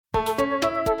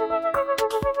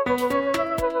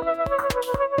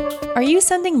Are you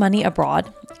sending money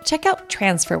abroad? Check out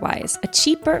TransferWise, a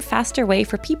cheaper, faster way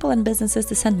for people and businesses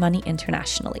to send money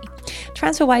internationally.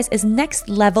 TransferWise is next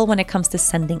level when it comes to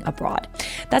sending abroad.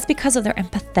 That's because of their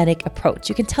empathetic approach.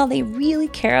 You can tell they really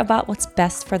care about what's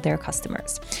best for their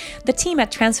customers. The team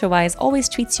at TransferWise always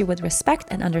treats you with respect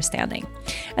and understanding.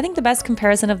 I think the best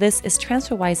comparison of this is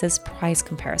TransferWise's price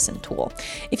comparison tool.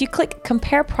 If you click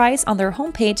compare price on their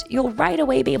homepage, you'll right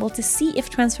away be able to see if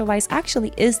TransferWise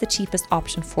actually is the cheapest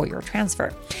option for your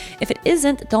transfer. If it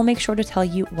isn't, they'll make sure to tell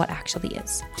you what actually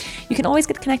is. You can always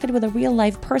get connected with a real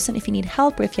live person if you need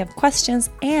help or if you have questions,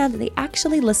 and they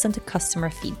actually listen to customer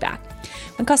feedback.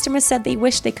 When customers said they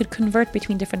wish they could convert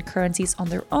between different currencies on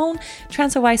their own,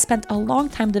 TransferWise spent a long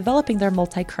time developing their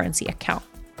multi-currency account.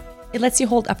 It lets you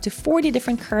hold up to 40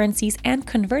 different currencies and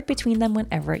convert between them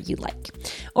whenever you like.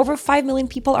 Over 5 million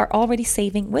people are already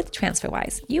saving with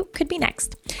TransferWise. You could be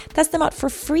next. Test them out for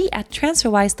free at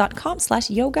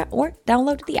transferwise.com/yoga or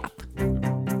download the app.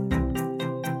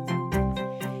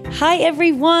 Hi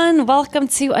everyone, welcome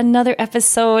to another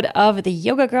episode of the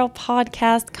Yoga Girl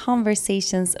podcast,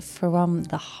 Conversations from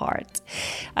the Heart.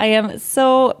 I am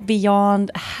so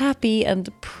beyond happy and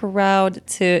proud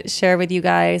to share with you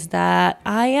guys that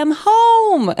I am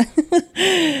home.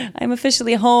 I'm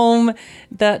officially home.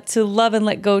 The To Love and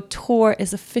Let Go tour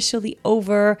is officially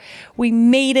over. We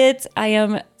made it. I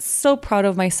am so proud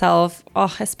of myself,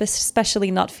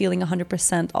 especially not feeling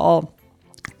 100% all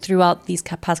throughout these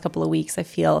past couple of weeks. I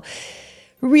feel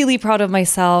really proud of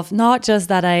myself, not just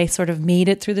that I sort of made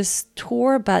it through this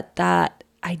tour, but that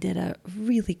I did a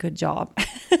really good job.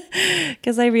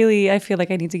 Because I feel like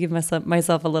I need to give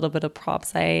myself a little bit of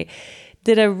props. I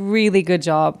did a really good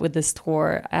job with this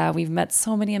tour. We've met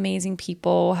so many amazing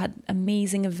people, had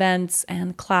amazing events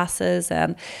and classes,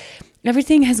 and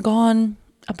everything has gone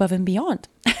above and beyond.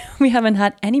 We haven't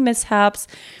had any mishaps.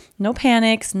 No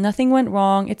panics, nothing went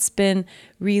wrong. It's been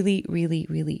really, really,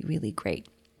 really, really great.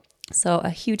 So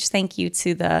a huge thank you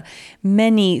to the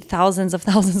many thousands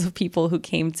of people who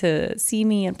came to see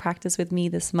me and practice with me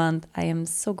this month. I am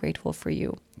so grateful for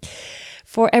you.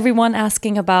 For everyone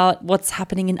asking about what's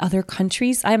happening in other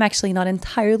countries, I'm actually not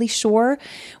entirely sure.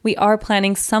 We are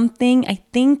planning something, I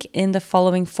think, in the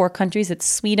following 4 countries. It's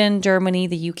Sweden, Germany,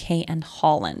 the UK, and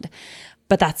Holland.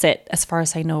 But that's it as far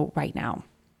as I know right now.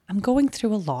 I'm going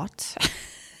through a lot.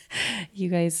 You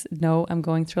guys know I'm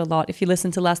going through a lot. If you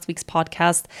listened to last week's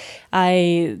podcast,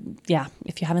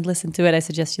 if you haven't listened to it, I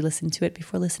suggest you listen to it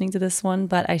before listening to this one.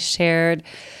 But I shared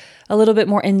a little bit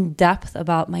more in depth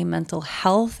about my mental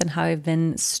health and how I've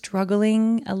been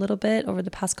struggling a little bit over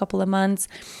the past couple of months,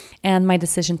 and my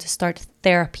decision to start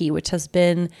therapy, which has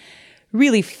been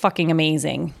really fucking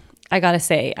amazing. I gotta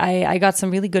say, I got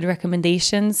some really good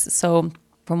recommendations. So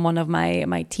from one of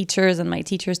my teachers and my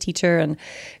teacher's teacher, and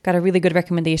got a really good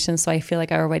recommendation. So I feel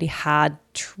like I already had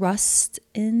trust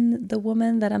in the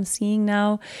woman that I'm seeing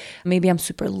now. Maybe I'm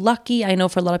super lucky. I know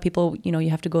for a lot of people, you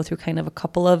have to go through kind of a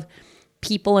couple of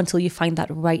people until you find that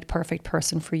right, perfect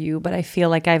person for you. But I feel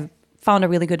like I've found a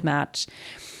really good match.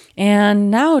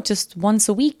 And now just once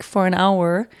a week for an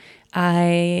hour,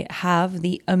 I have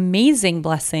the amazing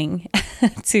blessing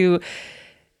to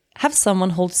have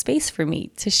someone hold space for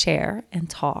me to share and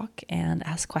talk and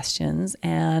ask questions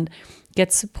and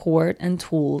get support and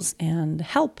tools and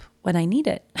help when I need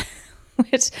it.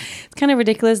 Which is kind of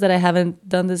ridiculous that I haven't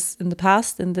done this in the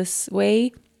past in this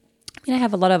way. I mean, I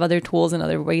have a lot of other tools and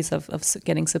other ways of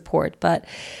getting support, but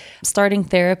starting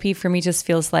therapy for me just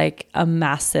feels like a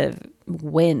massive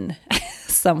win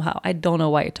somehow. I don't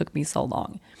know why it took me so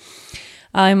long.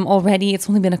 It's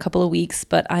only been a couple of weeks,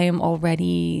 but I am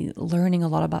already learning a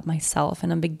lot about myself,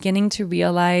 and I'm beginning to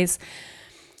realize,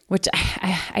 which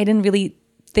I didn't really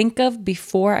think of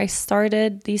before I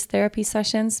started these therapy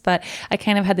sessions, but I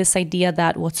kind of had this idea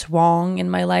that what's wrong in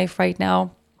my life right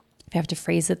now, if I have to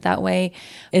phrase it that way,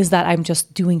 is that I'm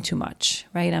just doing too much,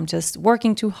 right? I'm just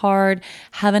working too hard,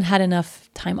 haven't had enough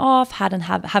time off, haven't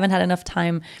had enough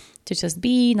time to just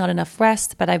be, not enough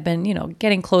rest, but I've been,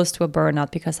 getting close to a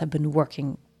burnout because I've been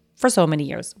working for so many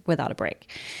years without a break.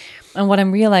 And what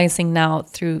I'm realizing now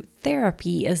through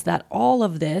therapy is that all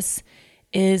of this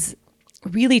is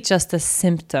really just a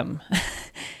symptom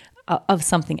of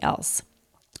something else.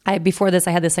 Before this,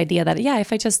 I had this idea that,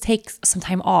 if I just take some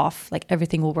time off, like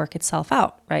everything will work itself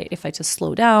out, right? If I just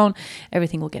slow down,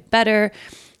 everything will get better.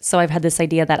 So I've had this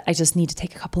idea that I just need to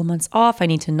take a couple of months off. I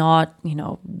need to not,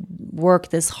 work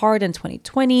this hard in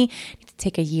 2020. I need to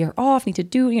take a year off. I need to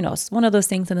do, one of those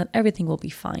things, and then everything will be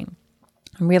fine.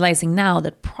 I'm realizing now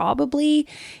that probably,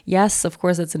 yes, of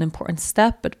course, it's an important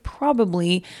step, but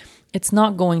probably it's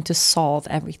not going to solve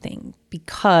everything,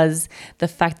 because the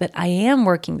fact that I am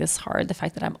working this hard, the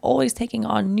fact that I'm always taking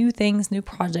on new things, new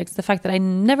projects, the fact that I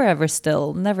never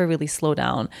really slow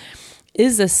down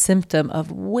is a symptom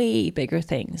of way bigger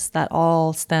things that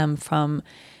all stem from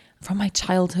my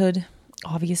childhood,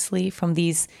 obviously, from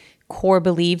these core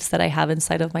beliefs that I have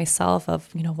inside of myself of,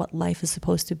 what life is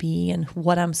supposed to be and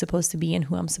what I'm supposed to be and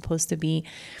who I'm supposed to be,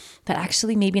 that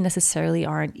actually maybe necessarily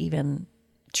aren't even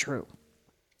true.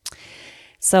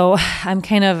 So I'm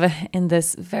kind of in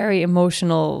this very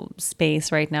emotional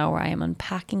space right now where I am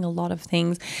unpacking a lot of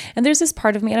things. And there's this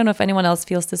part of me, I don't know if anyone else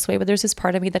feels this way, but there's this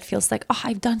part of me that feels like,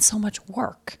 I've done so much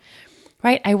work,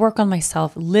 right? I work on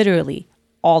myself literally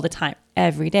all the time,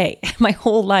 every day. My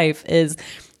whole life is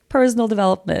personal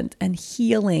development and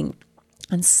healing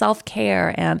and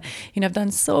self-care. And, I've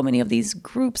done so many of these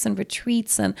groups and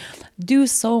retreats and do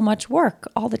so much work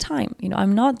all the time.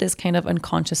 I'm not this kind of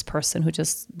unconscious person who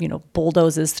just,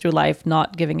 bulldozes through life,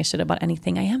 not giving a shit about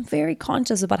anything. I am very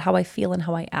conscious about how I feel and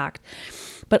how I act.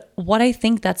 But what I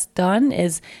think that's done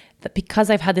is that because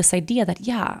I've had this idea that,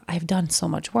 I've done so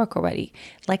much work already,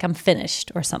 like I'm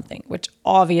finished or something, which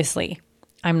obviously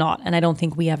I'm not. And I don't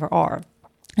think we ever are.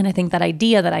 And I think that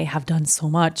idea that I have done so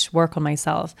much work on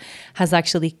myself has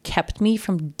actually kept me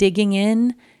from digging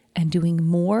in and doing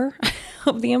more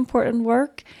of the important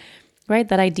work, right?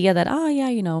 That idea that,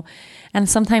 and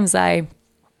sometimes I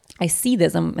see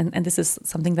this, and this is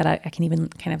something that I can even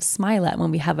kind of smile at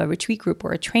when we have a retreat group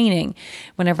or a training,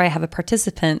 whenever I have a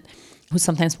participant who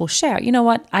sometimes will share,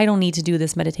 I don't need to do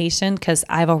this meditation because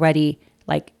I've already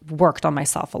worked on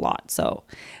myself a lot. So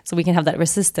we can have that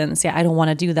resistance. I don't want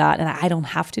to do that. And I don't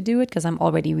have to do it because I'm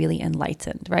already really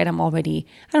enlightened, right? I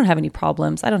don't have any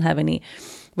problems. I don't have any,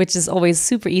 which is always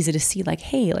super easy to see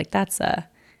hey, that's a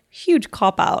huge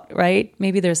cop out, right?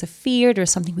 Maybe there's a fear,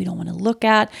 there's something we don't want to look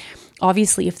at.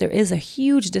 Obviously, if there is a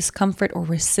huge discomfort or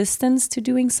resistance to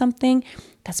doing something,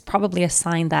 that's probably a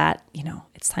sign that,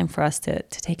 it's time for us to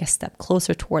take a step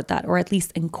closer toward that, or at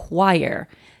least inquire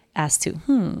as to,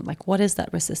 what is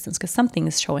that resistance? Because something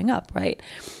is showing up, right?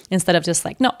 Instead of just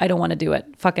no, I don't want to do it.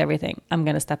 Fuck everything. I'm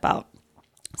going to step out.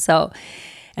 So,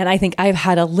 and I think I've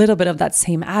had a little bit of that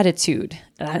same attitude.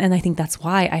 And I think that's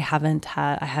why I haven't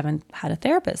had a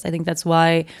therapist. I think that's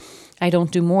why I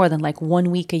don't do more than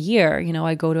 1 week a year.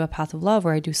 I go to a path of love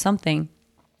where I do something,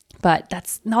 but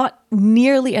that's not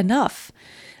nearly enough.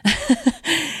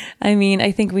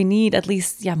 I think we need at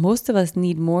least, most of us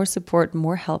need more support,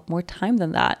 more help, more time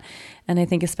than that. And I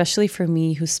think especially for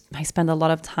me, I spend a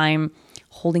lot of time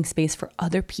holding space for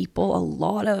other people, a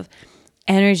lot of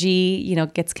energy,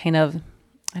 gets kind of,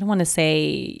 I don't want to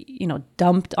say,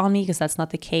 dumped on me because that's not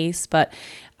the case, but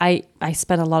I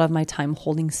spend a lot of my time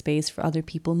holding space for other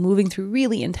people, moving through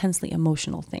really intensely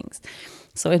emotional things.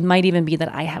 So it might even be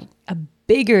that I have a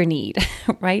bigger need,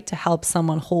 right, to help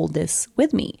someone hold this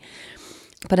with me.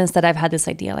 But instead I've had this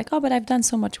idea but I've done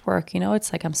so much work,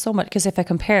 it's I'm so much, because if I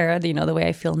compare, the way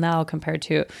I feel now compared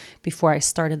to before I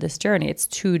started this journey, it's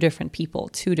two different people,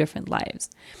 two different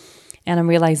lives. And I'm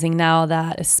realizing now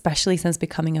that especially since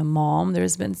becoming a mom,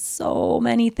 there's been so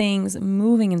many things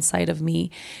moving inside of me,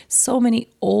 so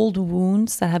many old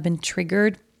wounds that have been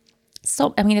triggered.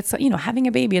 So, it's, having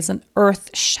a baby is an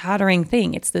earth-shattering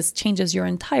thing. This changes your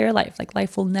entire life.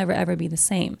 Life will never, ever be the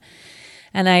same.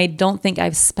 And I don't think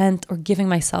I've spent or given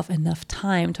myself enough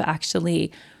time to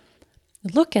actually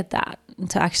look at that, and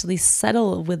to actually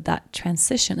settle with that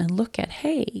transition and look at,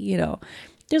 hey,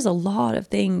 there's a lot of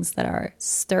things that are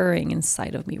stirring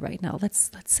inside of me right now.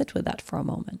 Let's sit with that for a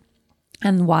moment.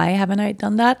 And why haven't I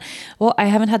done that? Well, I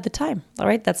haven't had the time. All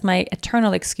right. That's my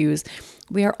eternal excuse.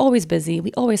 We are always busy.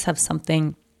 We always have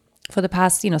something. For the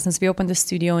past, since we opened the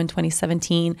studio in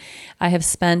 2017, I have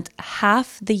spent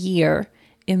half the year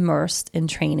immersed in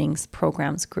trainings,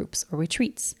 programs, groups, or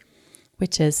retreats,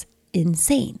 which is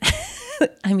insane.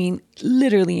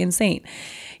 Literally insane.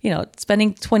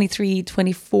 Spending 23,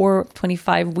 24,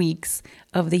 25 weeks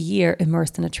of the year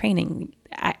immersed in a training.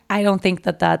 I don't think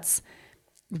that that's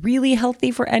really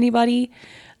healthy for anybody.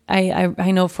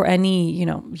 I know for any,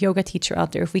 yoga teacher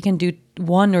out there, if we can do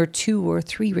 1 or 2 or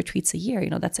 3 retreats a year,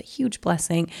 that's a huge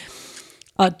blessing,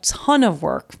 a ton of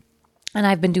work. And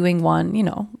I've been doing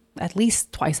one, at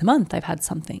least twice a month. I've had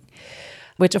something,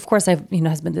 which of course has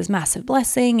been this massive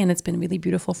blessing, and it's been really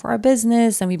beautiful for our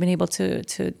business. And we've been able to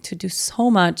do so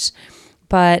much,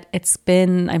 but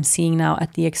I'm seeing now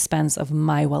at the expense of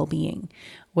my well-being,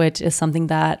 which is something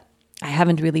that I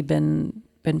haven't really been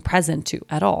present to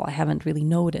at all. I haven't really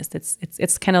noticed.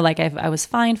 It's kind of I was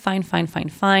fine,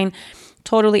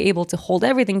 totally able to hold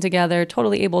everything together,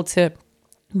 totally able to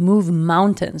move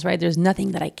mountains, right? There's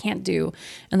nothing that I can't do.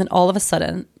 And then all of a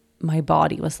sudden, my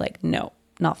body was like, no,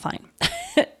 not fine.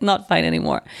 Not fine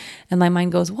anymore. And my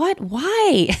mind goes, what?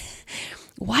 Why?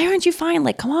 Why aren't you fine?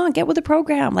 Like, come on, get with the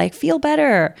program. Like, feel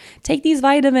better. Take these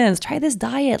vitamins. Try this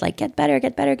diet. Like, get better,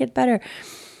 get better, get better.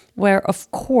 Where,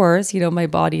 of course, my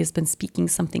body has been speaking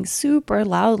something super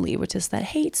loudly, which is that,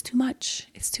 hey, it's too much.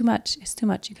 It's too much. It's too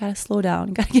much. You got to slow down.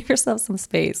 You got to give yourself some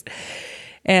space.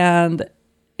 And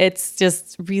it's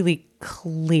just really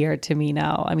clear to me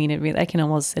now. I mean, I can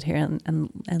almost sit here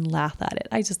and laugh at it.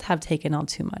 I just have taken on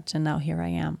too much, and now here I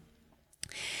am.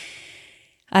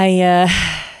 I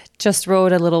just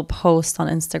wrote a little post on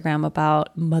Instagram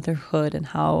about motherhood and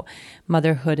how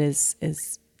motherhood is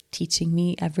teaching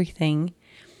me everything,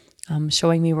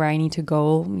 showing me where I need to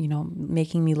go,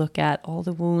 making me look at all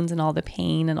the wounds and all the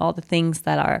pain and all the things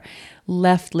that are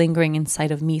left lingering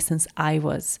inside of me since I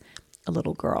was a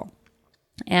little girl.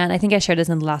 And I think I shared this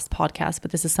in the last podcast,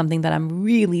 but this is something that I'm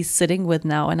really sitting with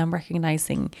now, and I'm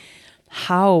recognizing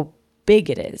how big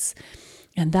it is.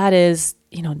 And that is,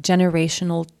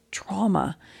 generational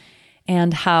trauma,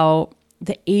 and how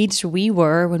the age we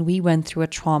were when we went through a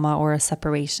trauma or a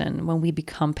separation, when we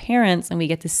become parents and we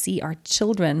get to see our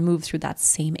children move through that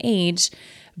same age,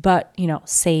 but,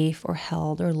 safe or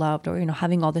held or loved or,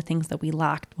 having all the things that we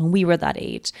lacked when we were that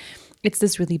age. It's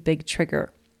this really big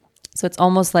trigger. So it's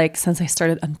almost like since I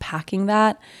started unpacking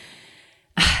that,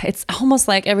 it's almost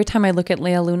like every time I look at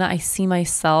Leia Luna, I see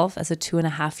myself as a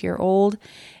 2.5-year-old.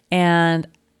 And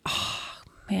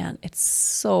man, it's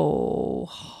so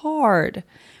hard.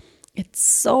 It's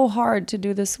so hard to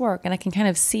do this work. And I can kind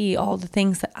of see all the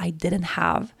things that I didn't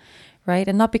have, right?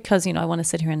 And not because, I want to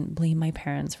sit here and blame my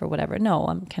parents for whatever. No,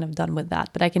 I'm kind of done with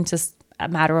that. But I can just, a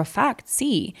matter of fact,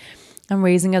 see I'm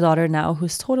raising a daughter now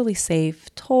who's totally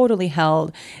safe, totally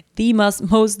held, the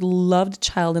most loved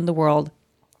child in the world.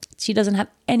 She doesn't have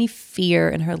any fear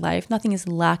in her life. Nothing is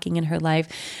lacking in her life.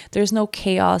 There's no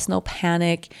chaos, no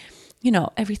panic.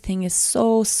 Everything is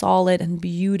so solid and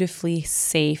beautifully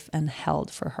safe and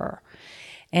held for her.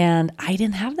 And I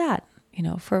didn't have that,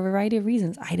 for a variety of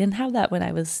reasons. I didn't have that when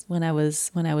I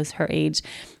was her age.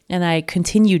 And I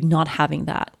continued not having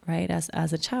that, right,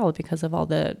 as a child because of all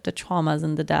the traumas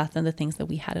and the death and the things that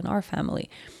we had in our family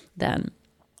then.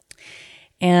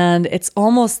 And it's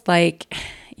almost like,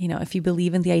 if you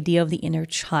believe in the idea of the inner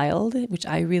child, which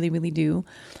I really, really do,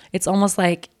 it's almost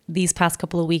like these past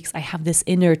couple of weeks, I have this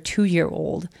inner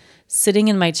 2-year-old sitting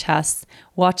in my chest,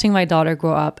 watching my daughter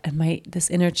grow up, and this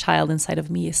inner child inside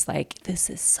of me is like, this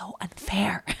is so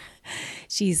unfair.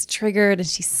 She's triggered and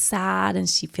she's sad and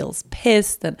she feels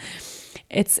pissed. And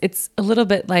it's a little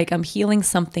bit like I'm healing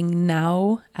something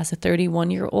now as a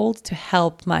 31-year-old to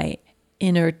help my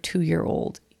inner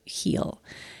 2-year-old heal.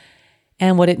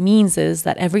 And what it means is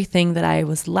that everything that I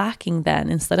was lacking then,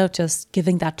 instead of just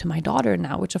giving that to my daughter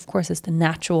now, which of course is the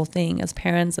natural thing as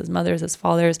parents, as mothers, as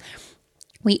fathers,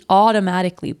 we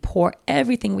automatically pour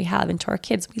everything we have into our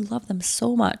kids. We love them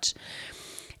so much.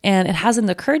 And it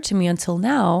hasn't occurred to me until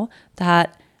now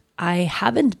that I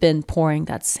haven't been pouring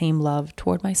that same love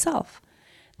toward myself.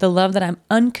 The love that I'm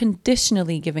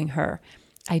unconditionally giving her,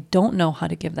 I don't know how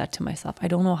to give that to myself. I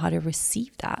don't know how to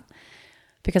receive that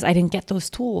because I didn't get those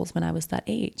tools when I was that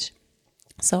age.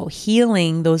 So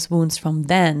healing those wounds from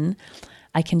then,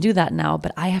 I can do that now,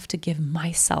 but I have to give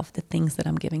myself the things that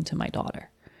I'm giving to my daughter.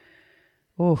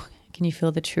 Oh, can you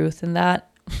feel the truth in that?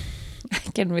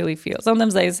 I can really feel.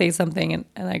 Sometimes I say something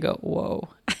and I go, whoa.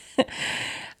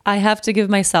 I have to give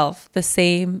myself the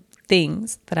same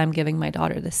things that I'm giving my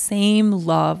daughter, the same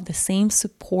love, the same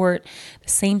support, the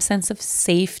same sense of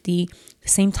safety, the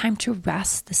same time to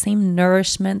rest, the same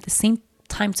nourishment, the same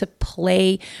time to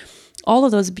play, all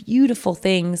of those beautiful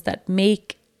things that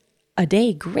make a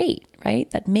day great, right?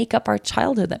 That make up our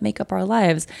childhood, that make up our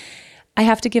lives. I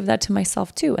have to give that to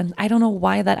myself too. And I don't know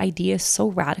why that idea is so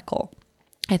radical.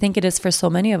 I think it is for so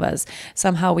many of us.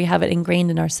 Somehow we have it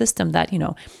ingrained in our system that,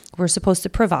 we're supposed to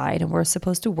provide and we're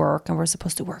supposed to work and we're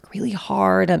supposed to work really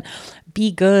hard and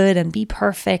be good and be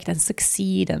perfect and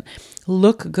succeed and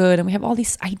look good. And we have all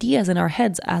these ideas in our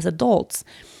heads as adults.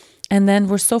 And then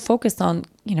we're so focused on,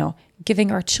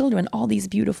 giving our children all these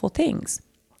beautiful things,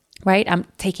 right? I'm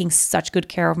taking such good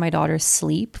care of my daughter's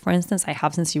sleep. For instance, I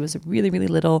have since she was really, really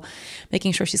little,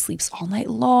 making sure she sleeps all night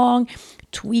long,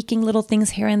 tweaking little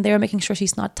things here and there, making sure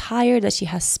she's not tired, that she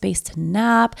has space to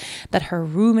nap, that her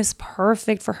room is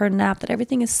perfect for her nap, that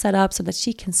everything is set up so that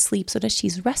she can sleep, so that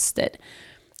she's rested,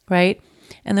 right?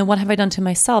 And then what have I done to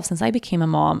myself since I became a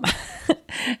mom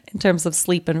in terms of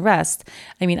sleep and rest?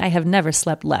 I mean, I have never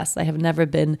slept less. I have never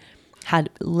had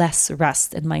less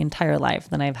rest in my entire life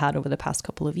than I've had over the past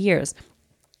couple of years.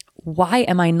 why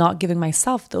am I not giving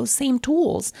myself those same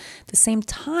tools, the same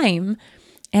time,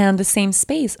 and the same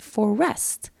space for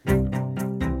rest?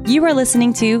 You are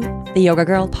listening to the Yoga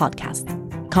Girl podcast,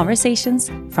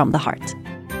 conversations from the heart.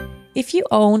 If you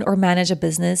own or manage a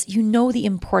business, you know the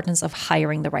importance of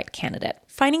hiring the right candidate.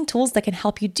 Finding tools that can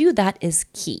help you do that is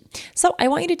key. So I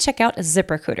want you to check out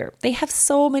ZipRecruiter. They have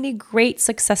so many great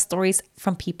success stories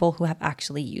from people who have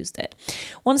actually used it.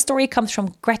 One story comes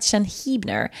from Gretchen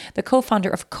Hiebner, the co-founder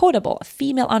of Codable, a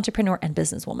female entrepreneur and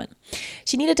businesswoman.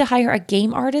 She needed to hire a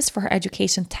game artist for her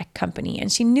education tech company,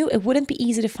 and she knew it wouldn't be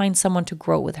easy to find someone to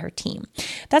grow with her team.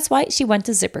 That's why she went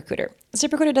to ZipRecruiter.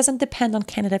 ZipRecruiter doesn't depend on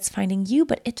candidates finding you,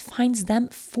 but it finds them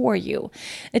for you.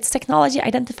 Its technology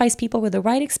identifies people with the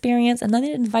right experience, and then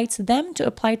it invites them to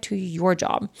apply to your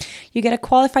job. You get a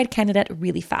qualified candidate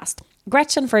really fast.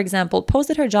 Gretchen, for example,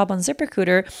 posted her job on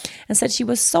ZipRecruiter and said she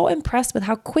was so impressed with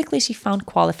how quickly she found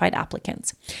qualified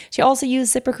applicants. She also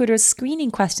used ZipRecruiter's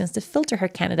screening questions to filter her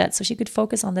candidates so she could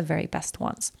focus on the very best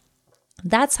ones.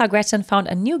 That's how Gretchen found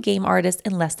a new game artist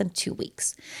in less than 2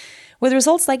 weeks. With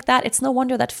results like that, it's no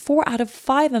wonder that 4 out of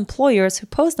 5 employers who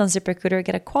post on ZipRecruiter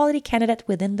get a quality candidate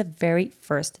within the very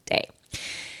first day.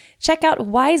 Check out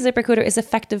why ZipRecruiter is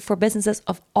effective for businesses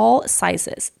of all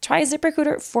sizes. Try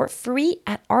ZipRecruiter for free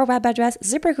at our web address,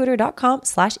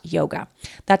 ziprecruiter.com/yoga.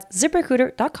 That's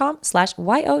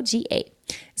ziprecruiter.com/YOGA.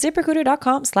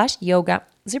 ZipRecruiter.com/yoga.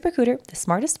 ZipRecruiter, the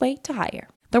smartest way to hire.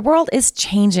 The world is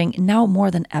changing now more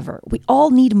than ever. We all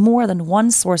need more than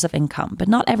one source of income, but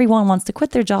not everyone wants to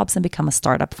quit their jobs and become a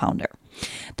startup founder.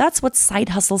 That's what Side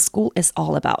Hustle School is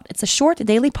all about. It's a short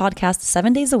daily podcast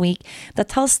 7 days a week that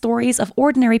tells stories of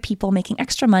ordinary people making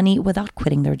extra money without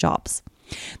quitting their jobs.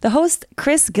 The host,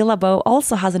 Chris Guillebeau,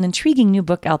 also has an intriguing new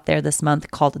book out there this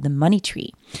month called The Money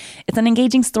Tree. It's an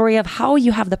engaging story of how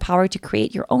you have the power to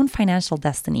create your own financial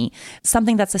destiny,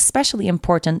 something that's especially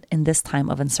important in this time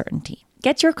of uncertainty.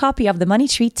 Get your copy of The Money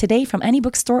Tree today from any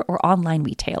bookstore or online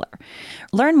retailer.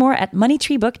 Learn more at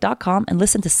moneytreebook.com and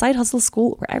listen to Side Hustle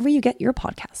School wherever you get your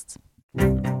podcasts.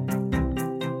 Mom!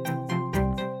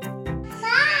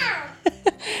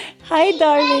 Hi,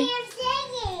 darling. You're singing.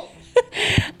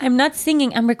 I'm not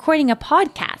singing. I'm recording a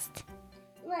podcast.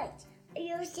 What? Are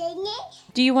you singing?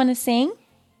 Do you want to sing?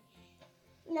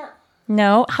 No.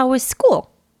 No. How was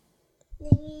school?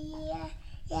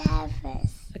 Yeah,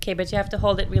 first. Okay, but you have to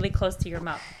hold it really close to your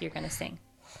mouth if you're going to sing.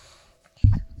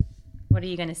 What are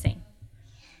you going to sing?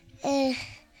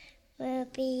 Will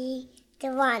be the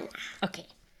one. Okay.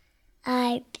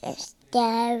 I've been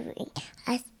staring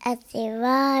at the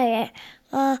water.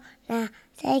 Oh, now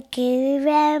I can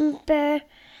remember.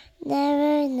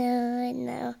 Never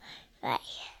know why.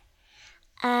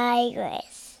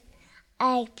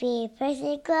 I'd be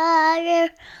perfect water.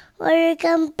 Water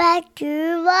come back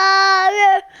to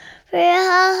water.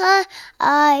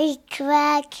 I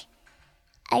crack.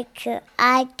 I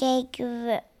take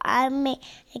over. I make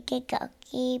a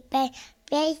cookie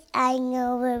base. I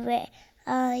know where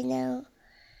I know.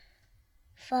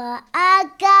 For I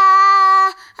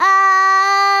go.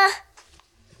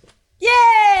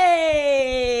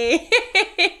 Yay!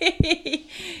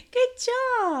 Good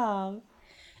job.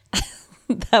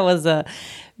 That was a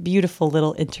beautiful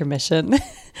little intermission.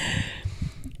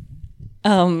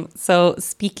 So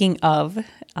speaking of,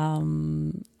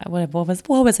 what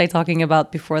was I talking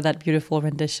about before that beautiful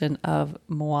rendition of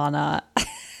Moana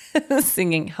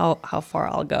singing How Far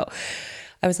I'll Go?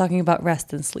 I was talking about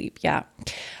rest and sleep. Yeah.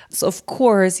 So of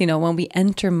course, when we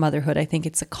enter motherhood, I think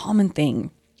it's a common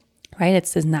thing, right?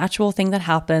 It's this natural thing that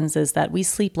happens is that we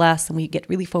sleep less and we get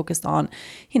really focused on,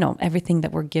 everything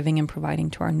that we're giving and providing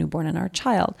to our newborn and our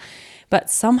child. But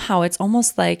somehow it's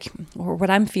almost like, or what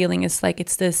I'm feeling is like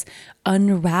it's this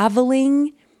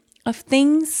unraveling of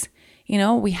things.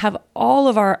 We have all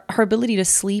of our ability to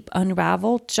sleep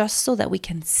unravel just so that we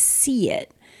can see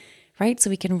it, right? So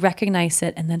we can recognize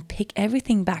it and then pick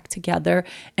everything back together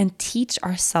and teach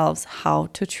ourselves how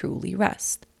to truly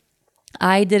rest.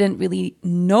 I didn't really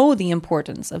know the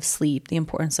importance of sleep, the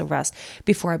importance of rest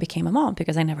before I became a mom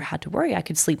because I never had to worry. I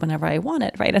could sleep whenever I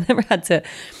wanted, right? I never had to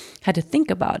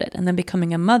think about it. And then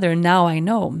becoming a mother, now I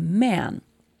know, man,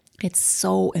 it's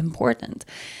so important.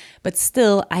 But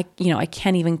still, I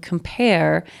can't even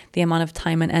compare the amount of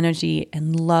time and energy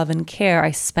and love and care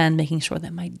I spend making sure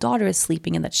that my daughter is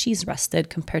sleeping and that she's rested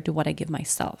compared to what I give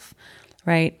myself,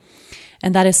 right?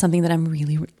 And that is something that I'm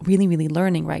really, really, really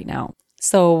learning right now.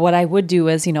 So what I would do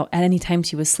is, at any time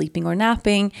she was sleeping or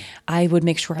napping, I would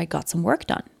make sure I got some work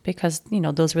done because,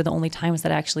 those were the only times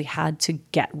that I actually had to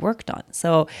get work done.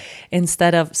 So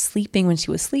instead of sleeping when she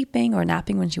was sleeping or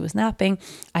napping when she was napping,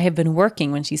 I have been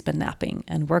working when she's been napping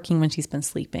and working when she's been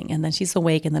sleeping. And then she's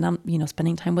awake and then I'm,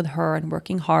 spending time with her and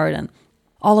working hard and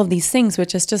all of these things,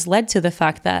 which has just led to the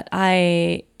fact that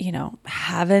I,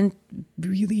 haven't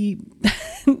really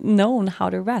known how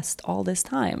to rest all this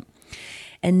time.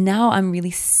 And now I'm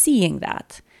really seeing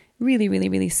that. Really, really,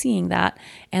 really seeing that,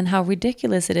 and how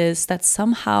ridiculous it is that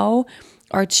somehow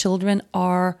our children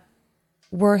are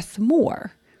worth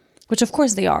more, which of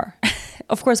course they are.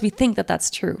 Of course, we think that that's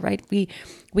true, right?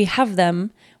 We have them,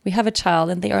 we have a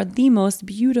child, and they are the most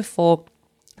beautiful,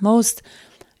 most,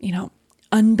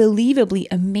 unbelievably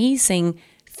amazing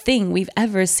thing we've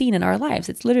ever seen in our lives.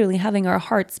 It's literally having our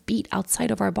hearts beat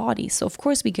outside of our bodies. So of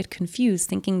course we get confused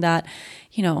thinking that,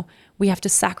 we have to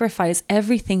sacrifice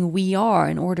everything we are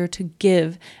in order to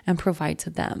give and provide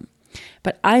to them.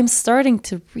 But I'm starting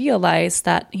to realize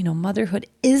that, motherhood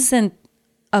isn't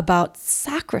about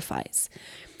sacrifice.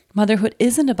 Motherhood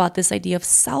isn't about this idea of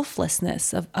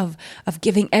selflessness, of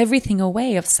giving everything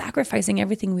away, of sacrificing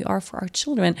everything we are for our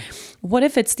children. What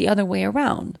if it's the other way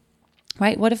around?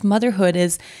 Right? What if motherhood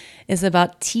is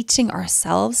about teaching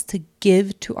ourselves to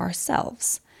give to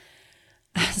ourselves?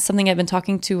 Something I've been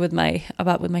talking with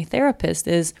my therapist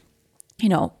is,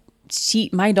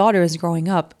 my daughter is growing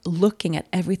up looking at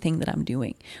everything that I'm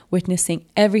doing, witnessing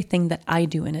everything that I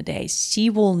do in a day. She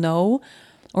will know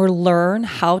or learn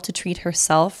how to treat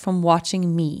herself from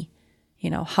watching me,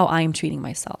 how I'm treating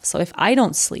myself. So if I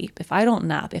don't sleep, if I don't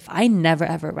nap, if I never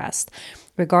ever rest,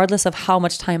 regardless of how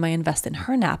much time I invest in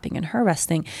her napping and her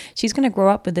resting, she's going to grow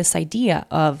up with this idea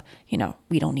of,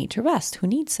 we don't need to rest. Who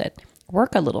needs it?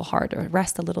 Work a little harder,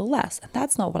 rest a little less. And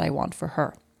that's not what I want for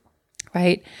her,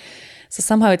 right? So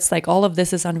somehow it's like all of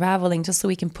this is unraveling just so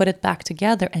we can put it back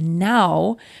together. And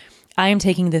now I am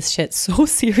taking this shit so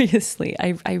seriously.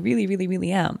 I really, really,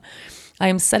 really am. I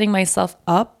am setting myself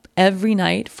up every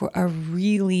night for a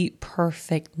really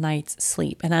perfect night's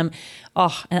sleep. And I'm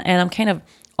kind of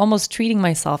almost treating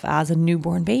myself as a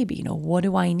newborn baby. What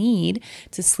do I need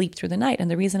to sleep through the night? And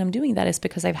the reason I'm doing that is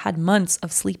because I've had months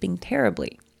of sleeping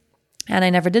terribly. And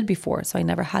I never did before, so I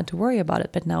never had to worry about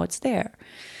it, but now it's there.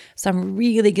 So I'm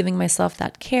really giving myself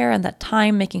that care and that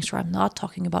time, making sure I'm not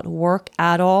talking about work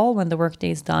at all when the workday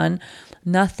is done.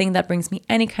 Nothing that brings me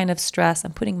any kind of stress.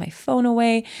 I'm putting my phone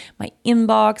away, my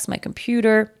inbox, my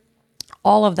computer,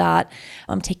 all of that.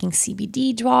 I'm taking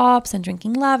CBD drops and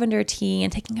drinking lavender tea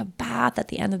and taking a bath at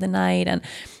the end of the night and,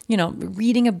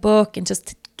 reading a book and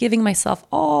just giving myself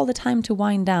all the time to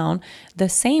wind down the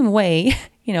same way,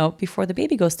 before the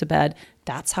baby goes to bed.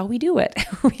 That's how we do it.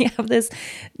 We have this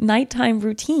nighttime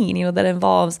routine, that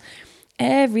involves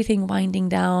everything winding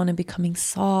down and becoming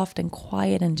soft and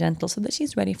quiet and gentle so that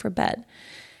she's ready for bed.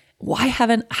 Why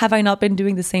have I not been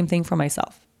doing the same thing for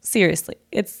myself? Seriously,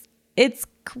 it's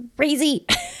crazy.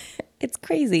 It's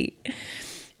crazy.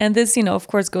 And this, of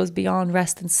course, goes beyond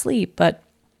rest and sleep, but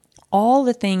all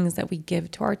the things that we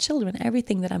give to our children,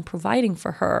 everything that I'm providing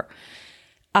for her,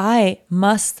 I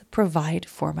must provide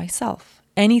for myself.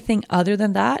 Anything other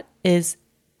than that is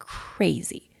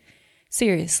crazy.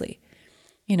 Seriously.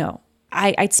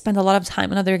 I'd spend a lot of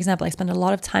time, another example, I spend a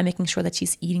lot of time making sure that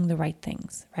she's eating the right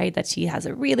things, right? That she has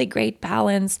a really great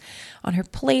balance on her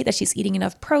plate, that she's eating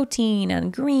enough protein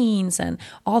and greens and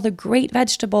all the great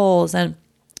vegetables. And,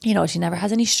 she never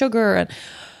has any sugar. And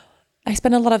I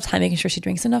spend a lot of time making sure she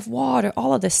drinks enough water,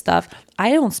 all of this stuff.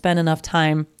 I don't spend enough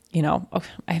time,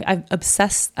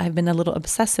 I've been a little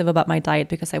obsessive about my diet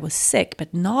because I was sick,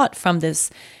 but not from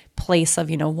this place of,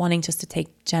 wanting just to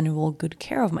take general good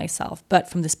care of myself, but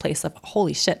from this place of,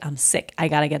 holy shit, I'm sick. I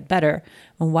got to get better.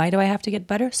 And why do I have to get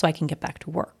better? So I can get back to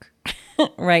work,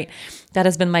 right? That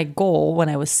has been my goal when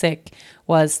I was sick,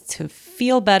 was to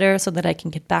feel better so that I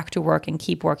can get back to work and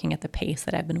keep working at the pace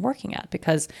that I've been working at.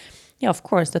 Because, of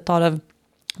course, the thought of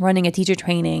running a teacher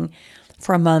training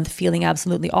for a month feeling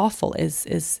absolutely awful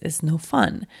is no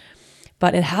fun.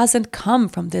 But it hasn't come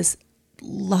from this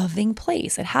loving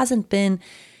place. It hasn't been,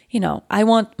 I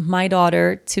want my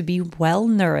daughter to be well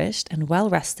nourished and well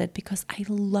rested because I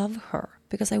love her,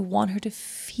 because I want her to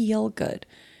feel good,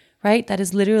 right? That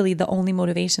is literally the only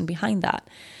motivation behind that.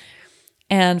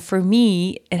 And for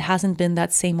me, it hasn't been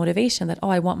that same motivation that,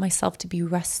 I want myself to be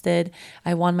rested.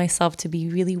 I want myself to be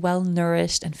really well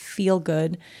nourished and feel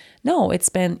good. No, it's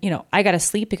been, I got to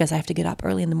sleep because I have to get up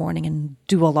early in the morning and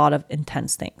do a lot of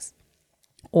intense things.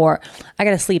 Or I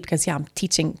got to sleep because, I'm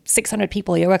teaching 600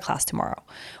 people a yoga class tomorrow.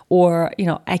 Or,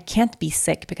 I can't be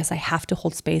sick because I have to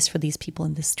hold space for these people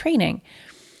in this training.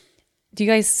 Do you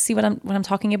guys see what I'm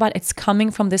talking about? It's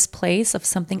coming from this place of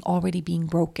something already being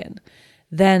broken.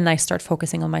 Then I start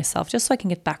focusing on myself just so I can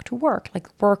get back to work. Like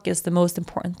work is the most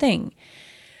important thing.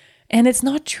 And it's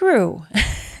not true.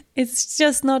 It's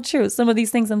just not true. Some of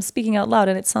these things I'm speaking out loud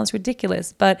and it sounds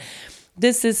ridiculous, but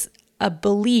this is a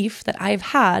belief that I've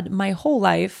had my whole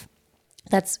life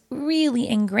that's really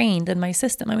ingrained in my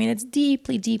system. I mean, it's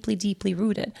deeply, deeply, deeply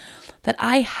rooted that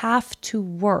I have to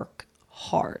work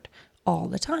hard all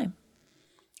the time.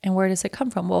 And where does it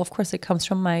come from? Well, of course, it comes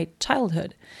from my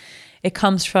childhood. It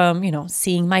comes from,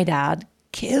 seeing my dad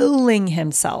killing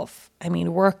himself. I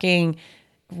mean, working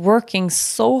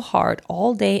so hard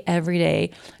all day, every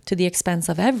day to the expense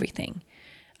of everything.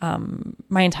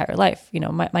 My entire life,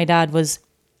 my dad was,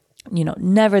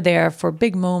 never there for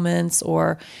big moments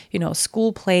or,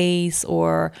 school plays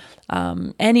or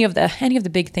any of the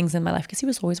big things in my life because he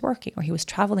was always working or he was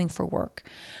traveling for work.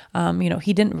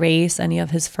 He didn't raise any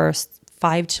of his first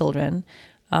 5 children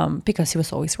because he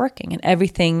was always working and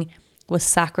everything was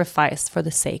sacrificed for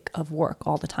the sake of work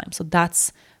all the time. So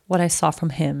that's what I saw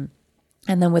from him.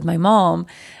 And then with my mom,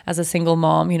 as a single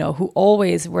mom, who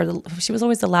she was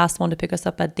always the last one to pick us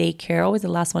up at daycare, always the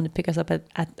last one to pick us up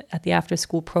at the after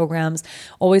school programs,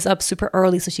 always up super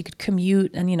early so she could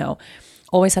commute and,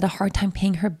 always had a hard time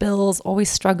paying her bills, always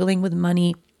struggling with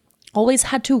money, always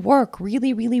had to work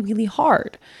really, really, really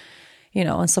hard,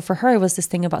 and so for her, it was this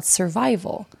thing about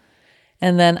survival.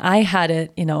 And then I had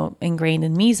it, ingrained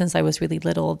in me since I was really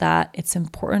little that it's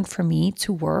important for me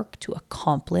to work, to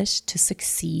accomplish, to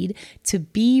succeed, to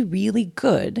be really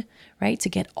good, right? To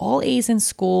get all A's in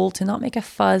school, to not make a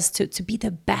fuss, to be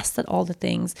the best at all the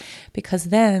things, because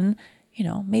then,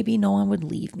 maybe no one would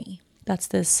leave me. That's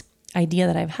this idea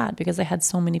that I've had because I had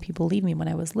so many people leave me when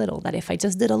I was little that if I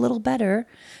just did a little better,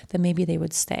 then maybe they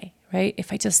would stay, right?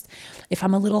 If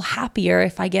I'm a little happier,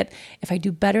 if I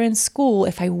do better in school,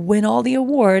 if I win all the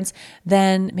awards,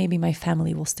 then maybe my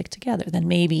family will stick together. Then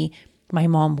maybe my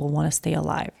mom will want to stay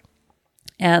alive.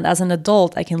 And as an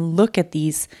adult, I can look at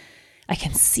these, I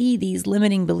can see these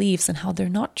limiting beliefs and how they're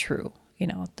not true.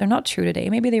 They're not true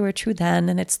today. Maybe they were true then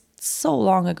and it's so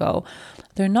long ago.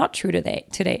 They're not true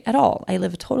today at all. I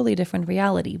live a totally different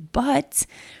reality, but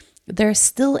they're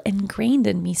still ingrained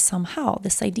in me somehow.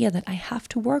 This idea that I have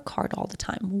to work hard all the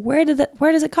time. Where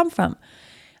does it come from?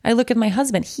 I look at my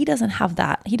husband. He doesn't have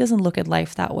that. He doesn't look at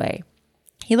life that way.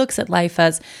 He looks at life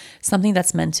as something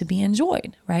that's meant to be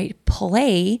enjoyed, right?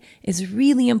 Play is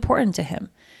really important to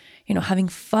him. Having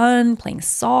fun, playing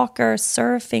soccer,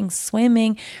 surfing,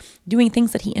 swimming, doing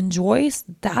things that he enjoys,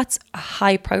 that's a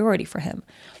high priority for him.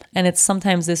 And it's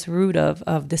sometimes this root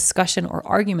of discussion or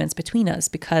arguments between us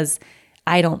because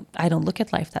I don't look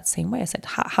at life that same way. I said,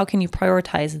 how can you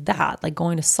prioritize that? Like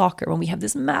going to soccer when we have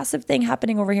this massive thing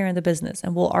happening over here in the business,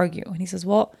 and we'll argue. And he says,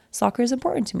 well, soccer is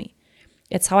important to me.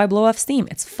 It's how I blow off steam.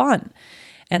 It's fun.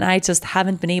 And I just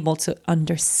haven't been able to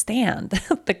understand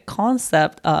the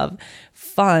concept of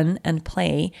fun and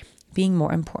play being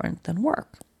more important than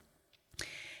work.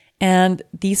 And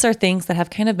these are things that have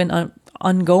kind of been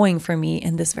ongoing for me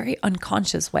in this very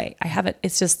unconscious way.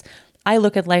 I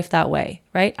look at life that way,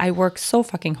 right? I work so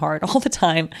fucking hard all the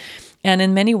time. And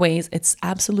in many ways, it's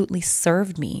absolutely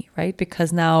served me, right?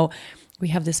 Because now we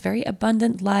have this very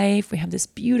abundant life. We have this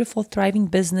beautiful, thriving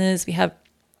business. We have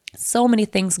so many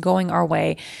things going our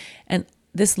way. And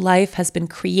this life has been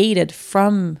created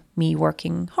from me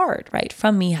working hard, right?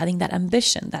 From me having that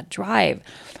ambition, that drive.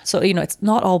 So, it's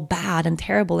not all bad and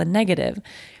terrible and negative.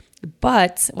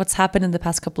 But what's happened in the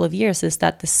past couple of years is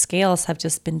that the scales have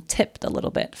just been tipped a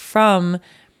little bit from,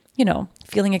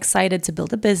 feeling excited to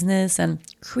build a business and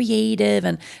creative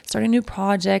and starting new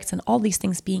projects and all these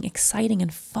things being exciting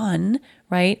and fun,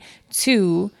 right?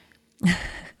 To...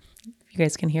 You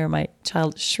guys can hear my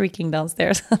child shrieking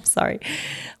downstairs. I'm sorry.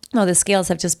 No, the scales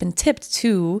have just been tipped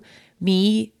to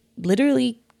me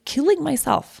literally killing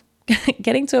myself,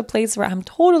 getting to a place where I'm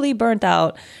totally burnt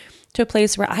out, to a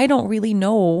place where I don't really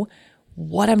know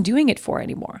what I'm doing it for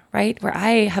anymore, right? Where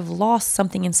I have lost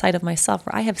something inside of myself,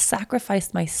 where I have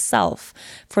sacrificed myself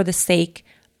for the sake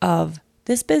of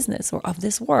this business or of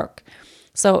this work.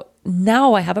 So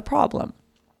now I have a problem,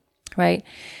 right?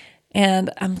 And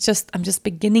I'm just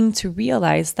beginning to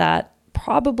realize that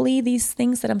probably these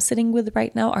things that I'm sitting with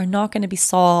right now are not going to be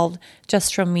solved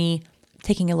just from me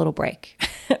taking a little break,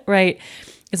 right?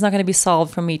 It's not going to be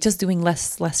solved from me just doing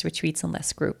less retreats and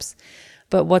less groups.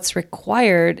 But what's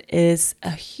required is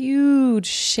a huge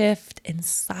shift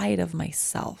inside of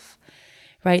myself,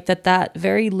 right? That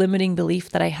very limiting belief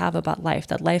that I have about life,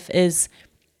 that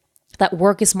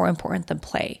work is more important than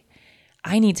play.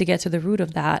 I need to get to the root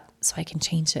of that so I can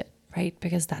change it. right?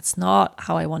 Because that's not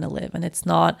how I want to live. And it's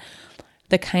not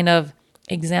the kind of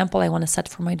example I want to set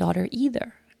for my daughter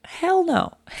either. Hell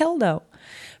no.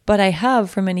 But I have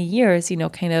for many years,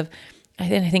 kind of, I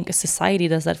think society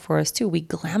does that for us too. We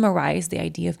glamorize the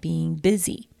idea of being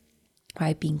busy,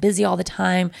 right? Being busy all the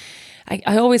time.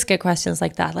 I always get questions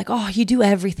like that, like, oh, you do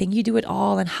everything, you do it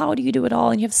all. And how do you do it all?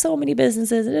 And you have so many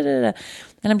businesses. And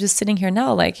I'm just sitting here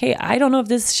now like, hey, I don't know if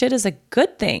this shit is a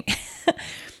good thing.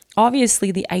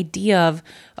 Obviously, the idea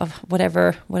of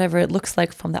whatever it looks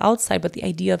like from the outside, but the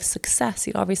idea of success,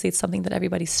 obviously it's something that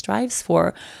everybody strives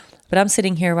for. But I'm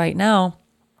sitting here right now,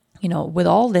 with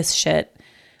all this shit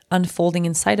unfolding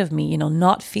inside of me,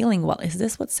 not feeling well. Is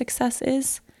this what success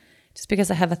is? Just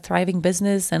because I have a thriving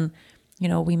business and,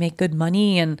 we make good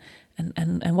money and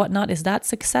whatnot, is that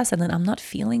success? And then I'm not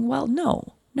feeling well?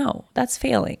 No, that's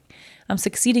failing. I'm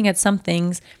succeeding at some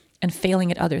things and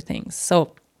failing at other things.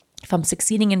 So if I'm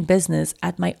succeeding in business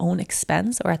at my own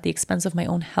expense or at the expense of my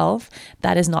own health,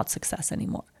 that is not success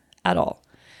anymore at all.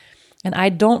 And I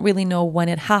don't really know when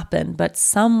it happened, but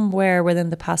somewhere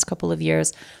within the past couple of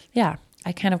years,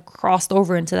 I kind of crossed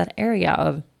over into that area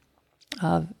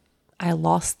of I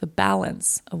lost the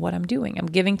balance of what I'm doing. I'm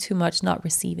giving too much, not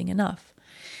receiving enough.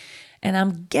 And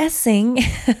I'm guessing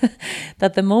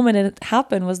that the moment it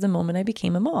happened was the moment I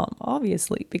became a mom,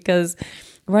 obviously, because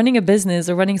running a business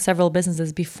or running several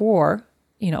businesses before,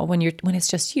 when it's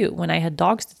just you, when I had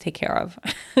dogs to take care of,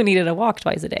 who needed a walk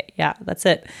twice a day. Yeah, that's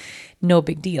it. No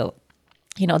big deal.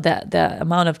 The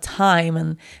amount of time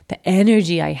and the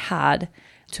energy I had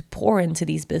to pour into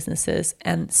these businesses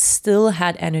and still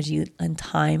had energy and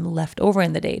time left over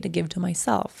in the day to give to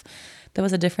myself. That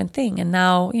was a different thing. And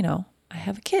now, I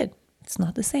have a kid. It's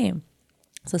not the same.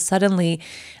 So suddenly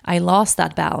I lost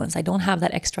that balance. I don't have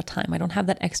that extra time. I don't have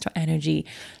that extra energy.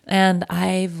 And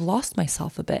I've lost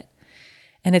myself a bit.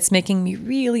 And it's making me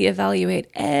really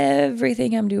evaluate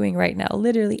everything I'm doing right now.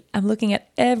 Literally, I'm looking at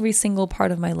every single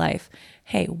part of my life.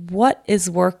 Hey, what is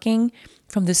working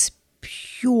from this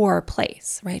pure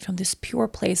place, right? From this pure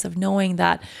place of knowing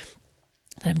that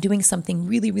I'm doing something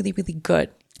really, really, really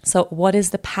good. So what is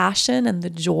the passion and the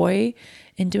joy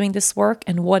in doing this work?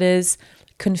 And what is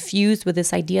confused with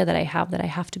this idea that I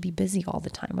have to be busy all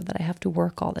the time or that I have to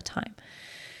work all the time?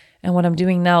 And what I'm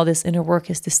doing now, this inner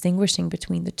work, is distinguishing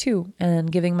between the two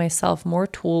and giving myself more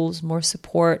tools, more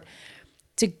support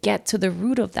to get to the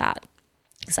root of that.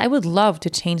 Because I would love to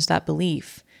change that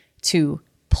belief to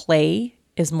play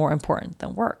is more important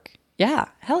than work. Yeah,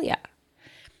 hell yeah.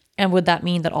 And would that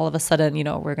mean that all of a sudden,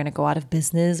 we're going to go out of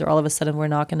business, or all of a sudden we're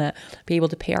not going to be able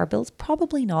to pay our bills?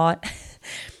 Probably not.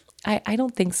 I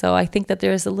don't think so. I think that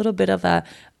there's a little bit of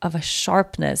a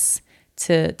sharpness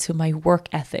to my work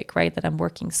ethic, right? That I'm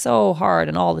working so hard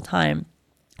and all the time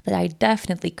that I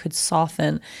definitely could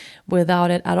soften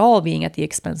without it at all being at the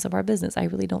expense of our business. I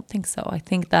really don't think so. I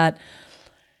think that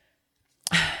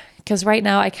because right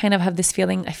now I kind of have this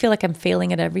feeling, I feel like I'm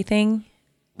failing at everything,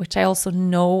 which I also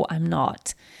know I'm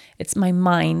not. It's my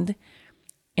mind.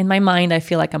 In my mind, I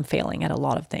feel like I'm failing at a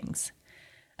lot of things,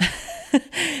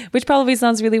 which probably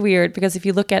sounds really weird because if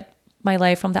you look at my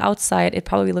life from the outside, it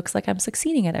probably looks like I'm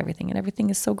succeeding at everything and everything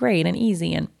is so great and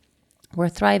easy and we're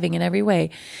thriving in every way.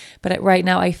 But right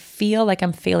now I feel like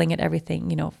I'm failing at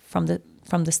everything, from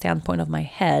the standpoint of my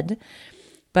head.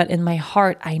 But in my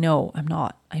heart, I know I'm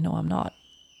not.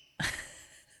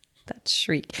 That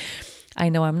shriek. I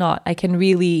know I'm not. I can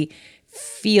really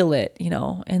feel it,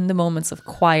 in the moments of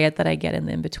quiet that I get in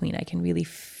the in-between. I can really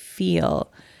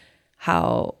feel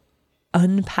how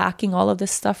unpacking all of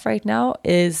this stuff right now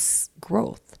is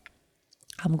growth.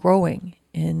 I'm growing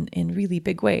in really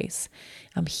big ways.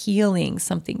 I'm healing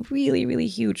something really, really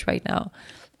huge right now.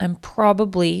 I'm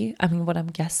probably, what I'm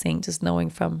guessing, just knowing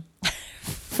from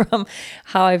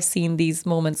how I've seen these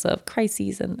moments of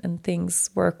crises and things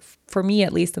work, for me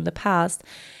at least in the past,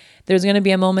 there's going to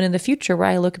be a moment in the future where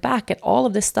I look back at all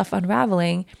of this stuff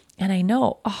unraveling and I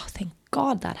know, oh, thank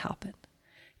God that happened.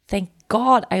 Thank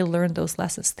God I learned those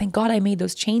lessons. Thank God I made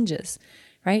those changes,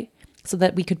 right? So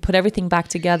that we could put everything back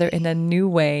together in a new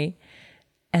way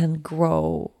and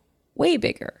grow way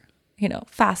bigger,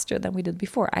 faster than we did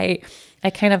before. I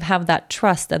kind of have that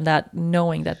trust and that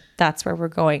knowing that that's where we're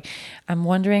going. I'm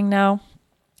wondering now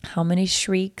how many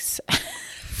shrieks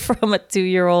from a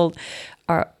 2-year-old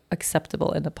are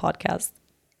acceptable in the podcast.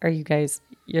 Are you guys,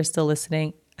 you're still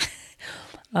listening?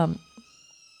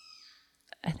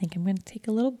 I think I'm going to take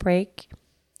a little break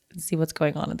and see what's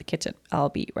going on in the kitchen. I'll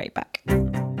be right back.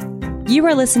 You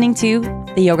are listening to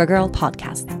the Yoga Girl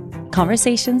podcast,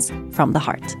 conversations from the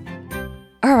heart.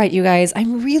 All right, you guys,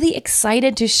 I'm really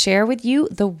excited to share with you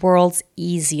the world's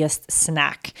easiest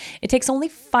snack. It takes only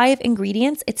 5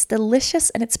 ingredients. It's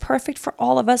delicious and it's perfect for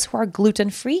all of us who are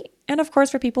gluten-free and of course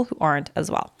for people who aren't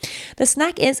as well. The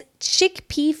snack is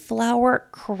chickpea flour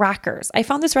crackers. I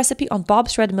found this recipe on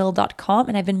bobshredmill.com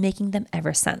and I've been making them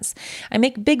ever since. I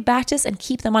make big batches and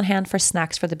keep them on hand for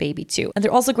snacks for the baby too. And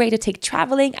they're also great to take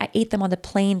traveling. I ate them on the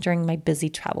plane during my busy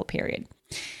travel period.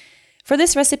 For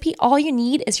this recipe, all you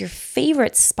need is your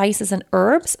favorite spices and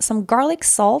herbs, some garlic,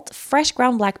 salt, fresh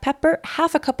ground black pepper,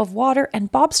 half a cup of water,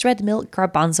 and Bob's Red Mill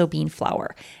garbanzo bean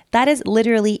flour. That is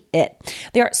literally it.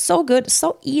 They are so good,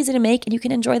 so easy to make, and you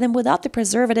can enjoy them without the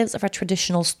preservatives of a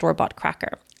traditional store-bought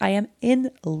cracker. I am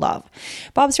in love.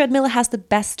 Bob's Red Mill has the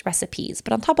best recipes,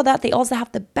 but on top of that, they also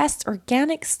have the best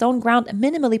organic, stone-ground,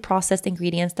 minimally processed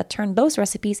ingredients that turn those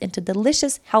recipes into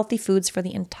delicious, healthy foods for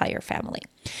the entire family.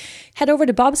 Head over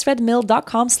to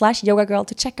bobsredmill.com/yogagirl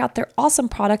to check out their awesome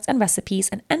products and recipes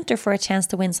and enter for a chance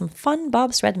to win some fun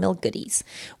Bob's Red Mill goodies.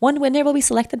 One winner will be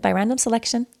selected by random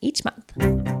selection each month.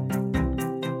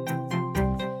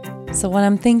 So what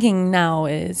I'm thinking now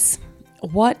is,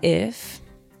 what if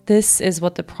this is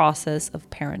what the process of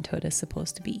parenthood is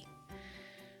supposed to be?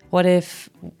 What if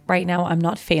right now I'm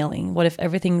not failing? What if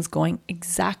everything's going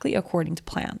exactly according to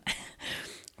plan?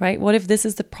 Right? What if this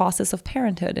is the process of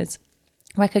parenthood? It's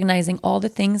recognizing all the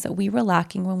things that we were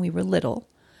lacking when we were little.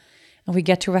 And we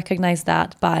get to recognize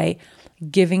that by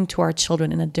giving to our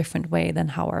children in a different way than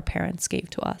how our parents gave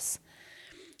to us.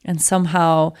 And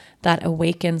somehow that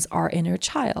awakens our inner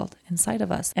child inside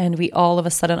of us. And we all of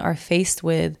a sudden are faced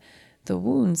with the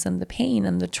wounds and the pain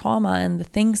and the trauma and the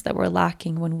things that were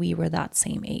lacking when we were that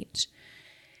same age.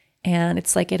 And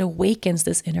it's like it awakens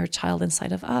this inner child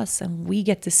inside of us. And we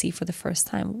get to see for the first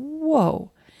time,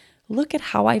 whoa, look at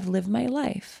how I've lived my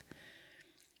life,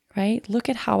 right? Look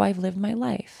at how I've lived my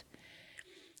life.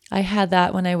 I had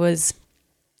that when I was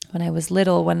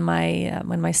little, when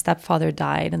my stepfather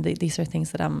died, and these are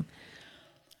things that I'm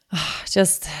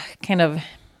just kind of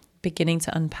beginning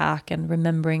to unpack and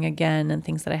remembering again, and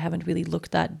things that I haven't really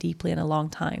looked at deeply in a long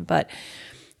time. But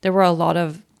there were a lot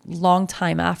of long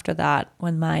time after that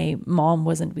when my mom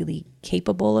wasn't really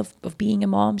capable of being a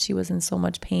mom. She was in so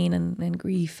much pain and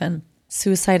grief and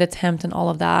suicide attempt and all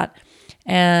of that.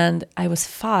 And I was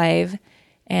 5,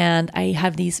 and I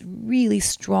have these really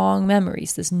strong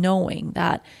memories, this knowing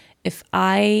that if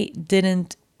I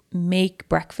didn't make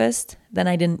breakfast, then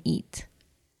I didn't eat,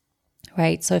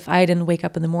 right? So if I didn't wake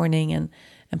up in the morning and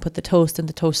put the toast in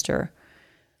the toaster,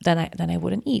 then I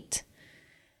wouldn't eat,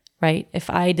 right? If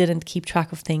I didn't keep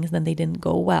track of things, then they didn't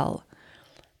go well.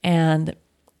 And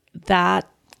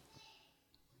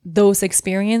those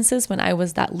experiences when I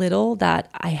was that little,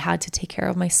 that I had to take care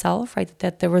of myself, right?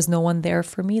 That there was no one there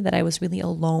for me, that I was really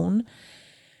alone,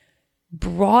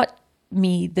 brought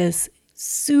me this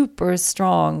super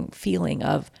strong feeling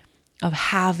of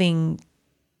having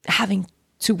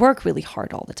to work really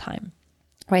hard all the time,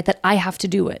 right? That I have to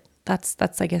do it. That's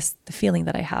I guess the feeling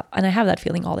that I have. And I have that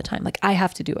feeling all the time. Like I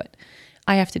have to do it.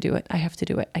 I have to do it. I have to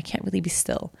do it. I can't really be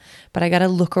still, but I got to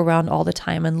look around all the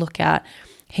time and look at,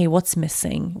 hey, what's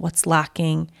missing? What's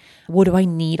lacking? What do I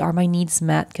need? Are my needs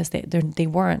met? Because they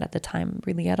weren't at the time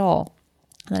really at all.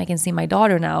 And then I can see my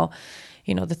daughter now,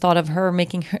 the thought of her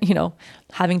making her,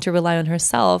 having to rely on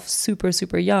herself super,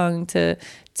 super young to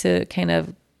kind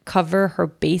of cover her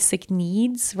basic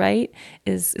needs, right?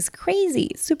 Is crazy,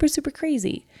 super, super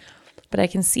crazy. But I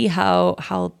can see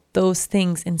how those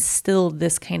things instilled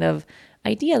this kind of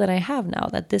idea that I have now,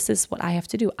 that this is what I have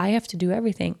to do. I have to do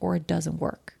everything or it doesn't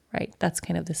work. Right? That's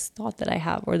kind of this thought that I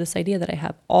have, or this idea that I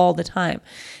have all the time.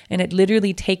 And it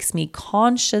literally takes me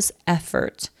conscious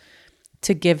effort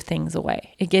to give things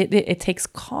away. It takes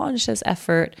conscious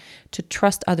effort to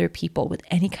trust other people with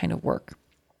any kind of work.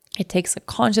 It takes a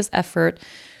conscious effort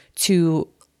to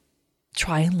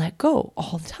try and let go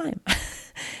all the time.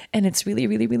 And it's really,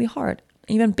 really, really hard.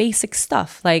 Even basic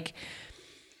stuff like,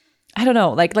 I don't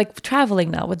know, like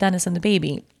traveling now with Dennis and the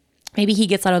baby. Maybe he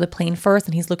gets out of the plane first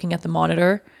and he's looking at the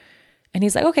monitor. And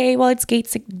he's like, okay, well, it's gate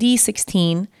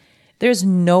D16. There's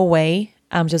no way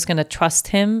I'm just going to trust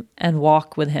him and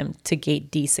walk with him to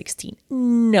gate D16.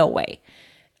 No way.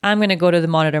 I'm going to go to the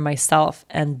monitor myself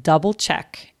and double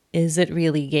check, is it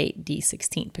really gate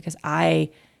D16? Because I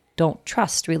don't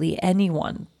trust really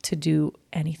anyone to do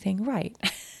anything right.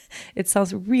 It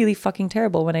sounds really fucking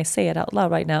terrible when I say it out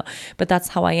loud right now, but that's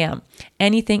how I am.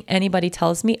 Anything anybody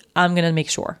tells me, I'm going to make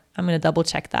sure. I'm going to double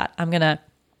check that. I'm going to,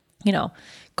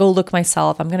 go look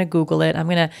myself. I'm going to Google it. I'm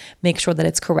going to make sure that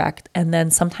it's correct. And then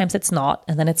sometimes it's not.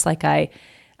 And then it's like I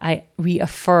I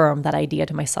reaffirm that idea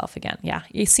to myself again. Yeah,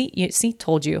 you see,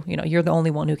 told you, you're the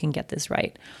only one who can get this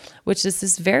right, which is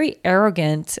this very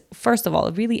arrogant, first of all,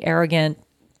 a really arrogant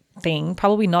thing,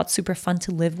 probably not super fun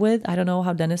to live with. I don't know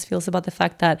how Dennis feels about the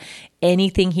fact that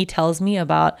anything he tells me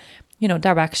about,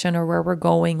 direction or where we're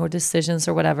going or decisions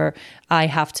or whatever, I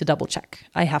have to double check.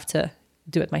 I have to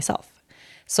do it myself.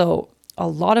 So a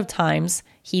lot of times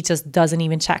he just doesn't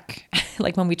even check.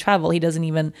 Like when we travel, he doesn't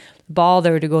even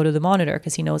bother to go to the monitor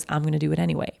because he knows I'm going to do it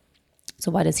anyway. So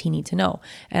why does he need to know?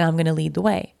 And I'm going to lead the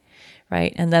way,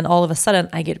 right? And then all of a sudden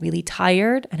I get really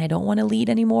tired and I don't want to lead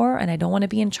anymore and I don't want to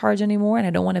be in charge anymore and I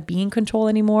don't want to be in control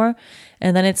anymore.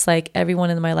 And then it's like everyone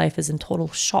in my life is in total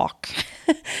shock.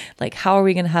 Like, how are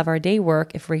we going to have our day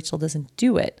work if Rachel doesn't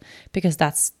do it? Because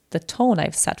that's the tone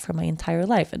I've set for my entire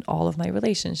life and all of my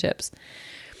relationships.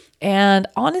 And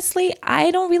honestly,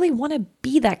 I don't really want to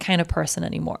be that kind of person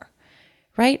anymore,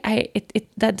 right?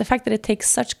 The fact that it takes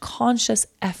such conscious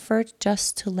effort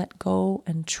just to let go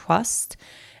and trust.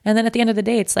 And then at the end of the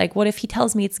day, it's like, what if he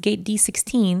tells me it's gate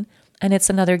D16 and it's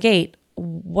another gate?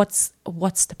 What's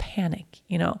the panic?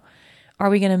 Are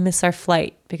we going to miss our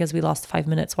flight because we lost 5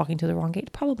 minutes walking to the wrong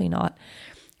gate? Probably not,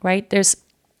 right?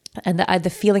 And the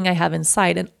feeling I have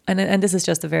inside, and this is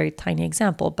just a very tiny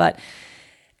example, but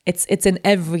it's in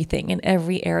everything, in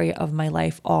every area of my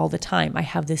life all the time. I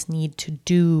have this need to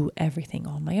do everything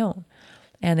on my own.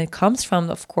 And it comes from,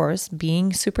 of course,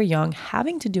 being super young,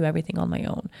 having to do everything on my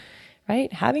own,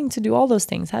 right? Having to do all those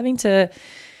things, having to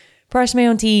brush my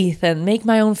own teeth and make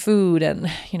my own food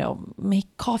and,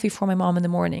 make coffee for my mom in the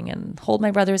morning and hold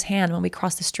my brother's hand when we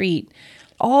cross the street.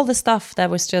 All the stuff that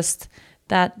was just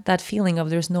that feeling of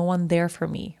there's no one there for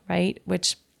me, right?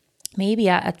 Which maybe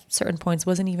at certain points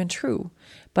wasn't even true,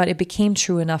 but it became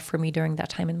true enough for me during that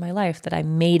time in my life that I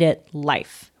made it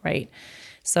life, right?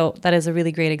 So that is a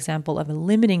really great example of a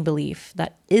limiting belief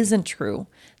that isn't true,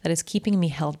 that is keeping me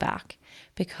held back.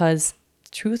 Because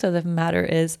the truth of the matter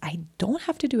is I don't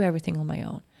have to do everything on my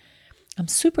own. I'm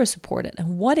super supported.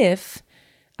 And what if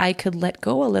I could let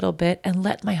go a little bit and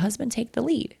let my husband take the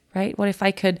lead, right? What if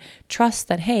I could trust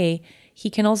that, hey, he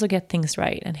can also get things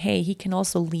right. And hey, he can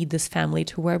also lead this family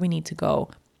to where we need to go.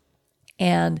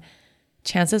 And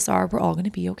chances are we're all going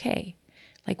to be okay.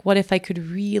 Like, what if I could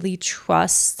really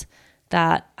trust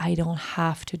that I don't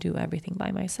have to do everything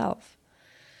by myself?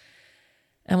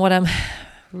 And what I'm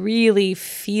really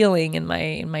feeling in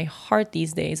my heart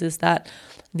these days is that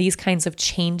these kinds of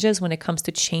changes, when it comes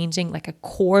to changing like a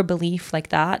core belief like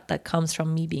that comes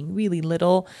from me being really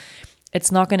little,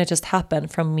 it's not going to just happen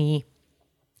from me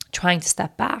trying to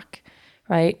step back,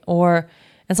 right?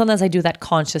 And sometimes I do that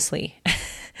consciously.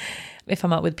 If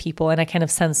I'm out with people and I kind of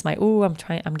sense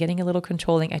I'm getting a little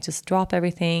controlling, I just drop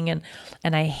everything and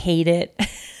I hate it.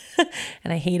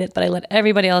 And I hate it, but I let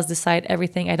everybody else decide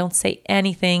everything. I don't say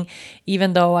anything,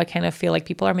 even though I kind of feel like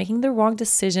people are making the wrong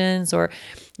decisions or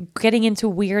getting into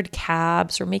weird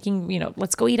cabs or making,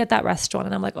 let's go eat at that restaurant.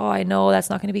 And I'm like, oh, I know that's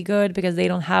not going to be good because they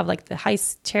don't have like the high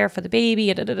chair for the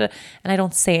baby. And I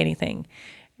don't say anything.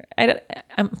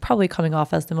 I'm probably coming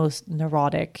off as the most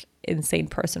neurotic, insane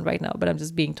person right now, but I'm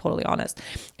just being totally honest.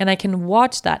 And I can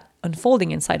watch that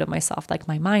unfolding inside of myself, like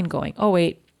my mind going, oh,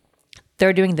 wait,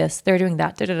 they're doing this, they're doing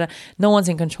that, no one's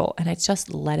in control. And I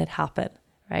just let it happen,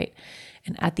 right?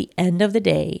 And at the end of the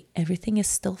day, everything is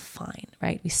still fine,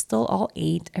 right? We still all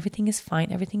ate, everything is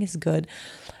fine, everything is good.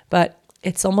 But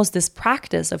it's almost this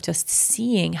practice of just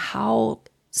seeing how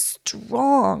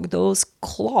strong those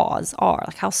claws are,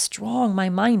 like how strong my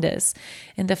mind is.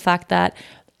 And the fact that,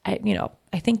 I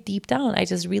think deep down, I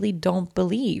just really don't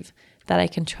believe that I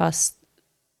can trust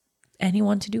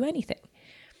anyone to do anything.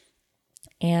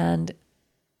 And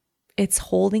it's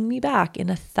holding me back in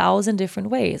 1,000 different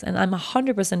ways. And I'm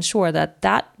 100% sure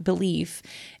that belief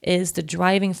is the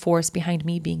driving force behind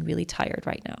me being really tired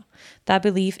right now. That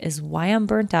belief is why I'm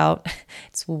burnt out.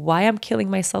 It's why I'm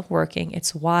killing myself working.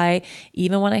 It's why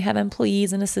even when I have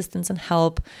employees and assistants and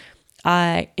help,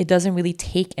 it doesn't really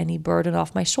take any burden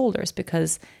off my shoulders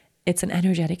because it's an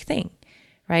energetic thing.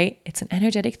 Right? It's an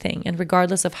energetic thing. And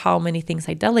regardless of how many things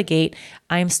I delegate,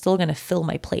 I'm still going to fill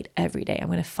my plate every day. I'm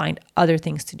going to find other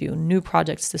things to do, new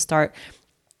projects to start,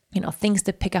 things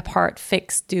to pick apart,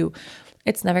 fix, do.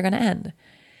 It's never going to end.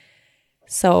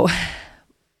 So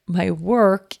my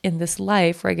work in this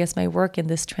life, or I guess my work in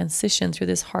this transition through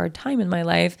this hard time in my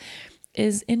life,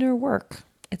 is inner work.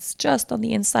 It's just on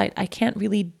the inside. I can't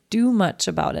really do much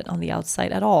about it on the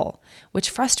outside at all, which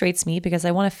frustrates me because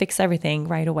I want to fix everything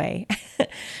right away.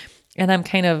 And I'm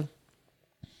kind of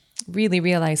really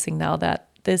realizing now that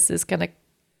this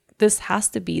has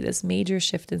to be this major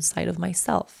shift inside of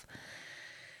myself.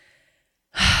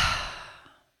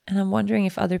 And I'm wondering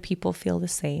if other people feel the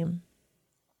same.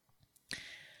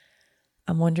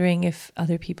 I'm wondering if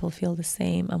other people feel the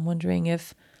same. I'm wondering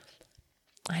if,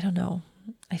 I don't know.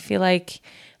 I feel like,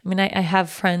 I have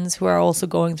friends who are also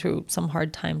going through some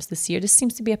hard times this year. This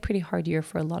seems to be a pretty hard year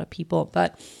for a lot of people,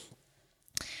 but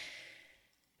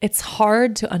it's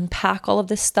hard to unpack all of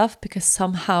this stuff because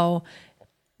somehow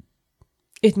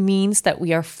it means that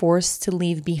we are forced to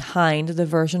leave behind the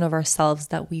version of ourselves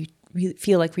that we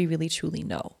feel like we really truly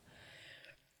know.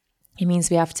 It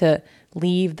means we have to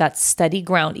leave that steady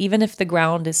ground, even if the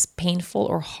ground is painful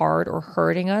or hard or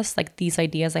hurting us. Like these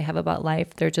ideas I have about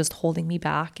life, they're just holding me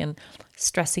back and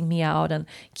stressing me out and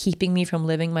keeping me from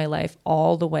living my life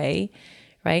all the way,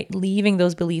 right? Leaving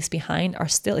those beliefs behind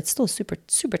it's still super,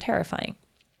 super terrifying.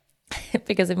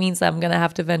 Because it means that I'm going to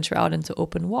have to venture out into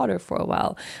open water for a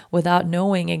while without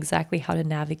knowing exactly how to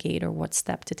navigate or what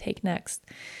step to take next.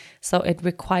 So it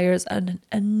requires an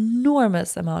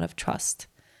enormous amount of trust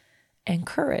and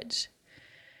courage.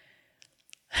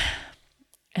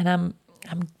 And I'm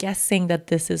guessing that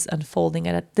this is unfolding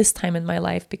at this time in my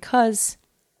life because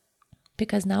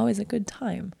now is a good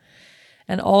time.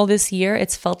 And all this year,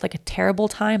 it's felt like a terrible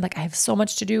time. Like I have so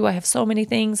much to do. I have so many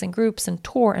things and groups and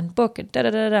tour and book and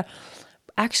da-da-da-da.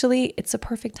 Actually, it's a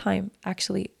perfect time.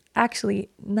 Actually,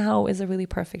 now is a really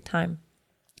perfect time.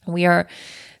 We are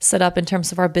set up in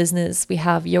terms of our business. We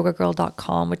have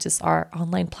yogagirl.com, which is our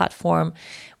online platform.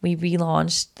 We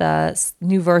relaunched the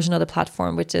new version of the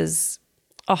platform, which is,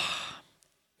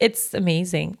 it's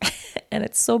amazing. And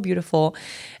it's so beautiful.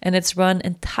 And it's run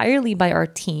entirely by our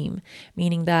team,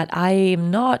 meaning that I am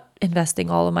not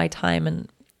investing all of my time and,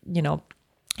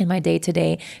 in my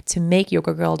day-to-day to make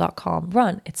yogagirl.com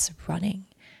run. It's running,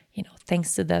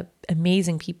 thanks to the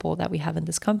amazing people that we have in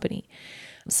this company.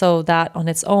 So that on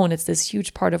its own, it's this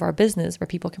huge part of our business where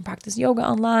people can practice yoga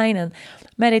online and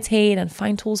meditate and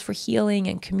find tools for healing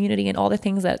and community and all the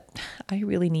things that I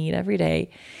really need every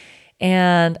day.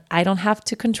 And I don't have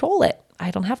to control it. I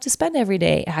don't have to spend every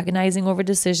day agonizing over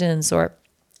decisions or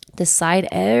decide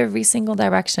every single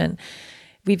direction.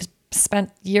 We've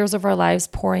spent years of our lives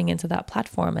pouring into that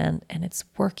platform and it's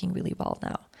working really well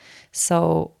now.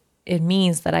 So it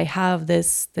means that I have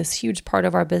this huge part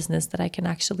of our business that I can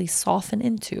actually soften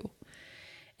into.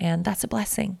 And that's a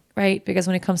blessing, right? Because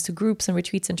when it comes to groups and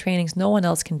retreats and trainings, no one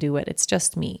else can do it. It's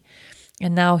just me.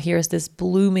 And now here's this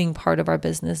blooming part of our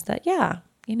business that,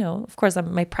 of course,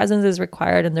 my presence is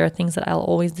required and there are things that I'll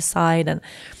always decide.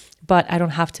 But I don't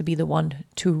have to be the one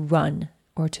to run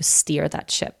or to steer that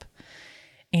ship.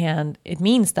 And it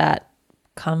means that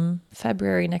come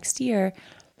February next year,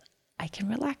 I can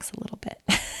relax a little bit.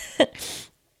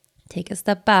 Take a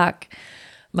step back.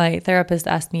 My therapist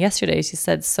asked me yesterday, she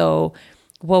said, so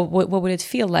what would it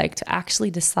feel like to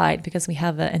actually decide, because we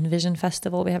have an Envision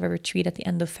Festival, we have a retreat at the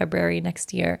end of February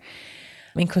next year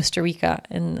in Costa Rica.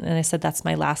 And I said, that's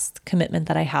my last commitment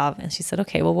that I have. And she said,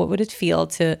 okay, well, what would it feel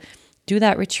to do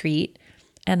that retreat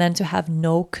and then to have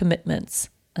no commitments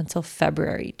until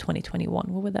February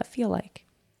 2021? What would that feel like?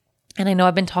 And I know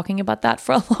I've been talking about that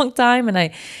for a long time. And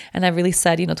I really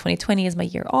said, 2020 is my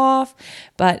year off,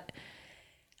 but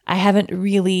I haven't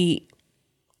really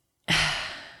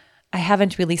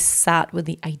sat with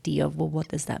the idea of, well, what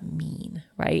does that mean?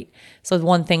 Right. So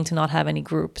one thing to not have any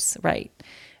groups. Right.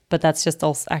 But that's just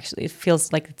also actually, it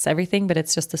feels like it's everything, but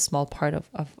it's just a small part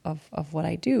of what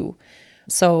I do.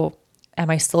 So am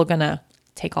I still going to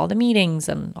take all the meetings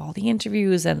and all the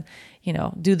interviews and,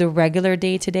 do the regular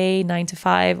day-to-day 9 to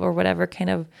 5 or whatever kind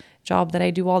of job that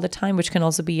I do all the time, which can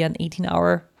also be an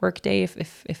 18-hour work day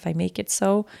if I make it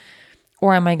so?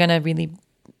 Or am I going to really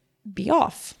be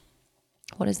off?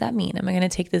 What does that mean? Am I going to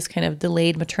take this kind of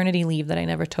delayed maternity leave that I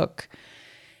never took?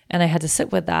 And I had to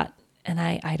sit with that. And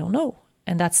I don't know.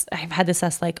 And I've had this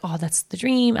as like, oh, that's the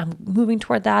dream. I'm moving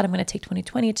toward that. I'm going to take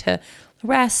 2020 to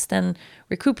rest and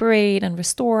recuperate and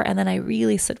restore. And then I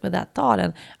really sit with that thought.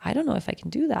 And I don't know if I can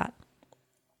do that.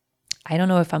 I don't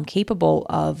know if I'm capable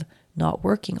of not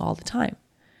working all the time.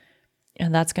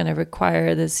 And that's going to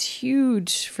require this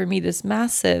huge, for me, this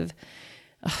massive,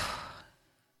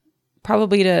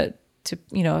 probably to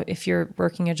if you're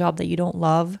working a job that you don't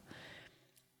love,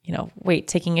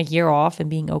 taking a year off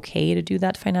and being okay to do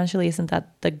that financially, isn't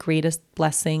that the greatest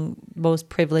blessing, most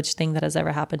privileged thing that has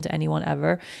ever happened to anyone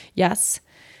ever? Yes.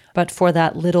 But for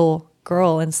that little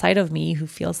girl inside of me who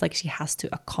feels like she has to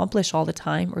accomplish all the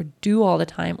time or do all the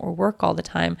time or work all the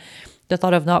time, the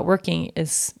thought of not working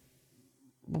is,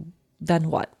 then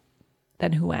what?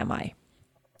 Then who am I?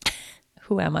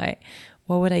 Who am I?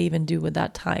 What would I even do with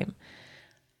that time?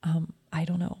 I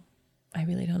don't know. I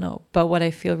really don't know. But what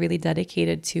I feel really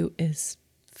dedicated to is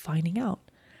finding out.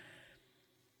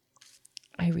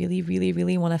 I really, really,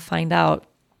 really want to find out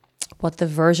what the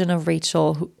version of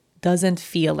Rachel who doesn't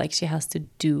feel like she has to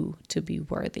do to be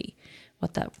worthy,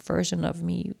 what that version of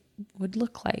me would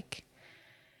look like.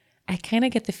 I kind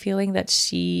of get the feeling that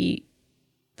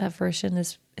that version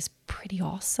is pretty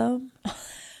awesome.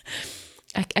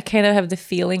 I kind of have the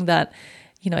feeling that,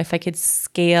 if I could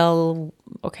scale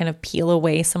or kind of peel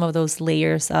away some of those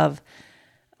layers of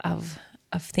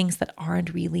things that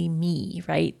aren't really me,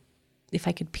 right? If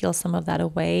I could peel some of that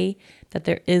away, that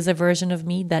there is a version of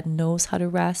me that knows how to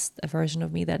rest, a version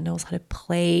of me that knows how to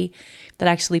play, that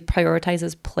actually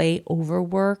prioritizes play over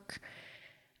work.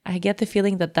 I get the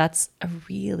feeling that that's a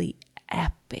really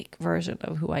epic version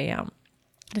of who I am.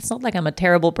 It's not like I'm a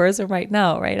terrible person right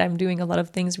now, right? I'm doing a lot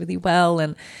of things really well.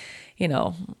 And,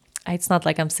 it's not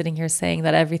like I'm sitting here saying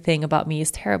that everything about me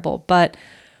is terrible, but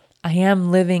I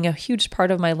am living a huge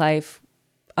part of my life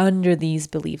under these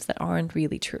beliefs that aren't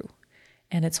really true.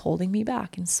 And it's holding me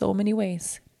back in so many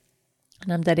ways.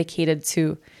 And I'm dedicated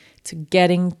to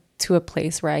getting to a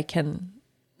place where I can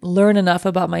learn enough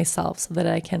about myself so that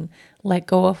I can let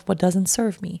go of what doesn't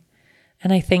serve me.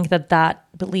 And I think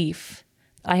that belief,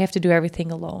 I have to do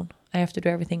everything alone. I have to do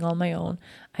everything on my own.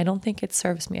 I don't think it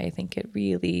serves me. I think it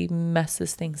really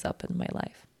messes things up in my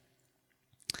life.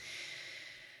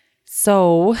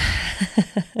 So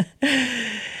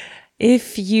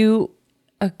if you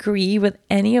agree with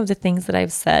any of the things that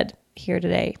I've said here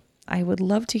today, I would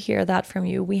love to hear that from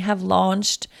you. We have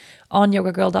launched on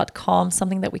yogagirl.com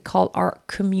something that we call our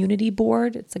community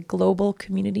board. It's a global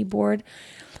community board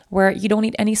where you don't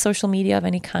need any social media of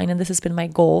any kind. And this has been my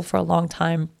goal for a long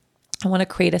time. I want to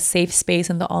create a safe space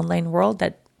in the online world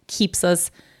that keeps us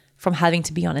from having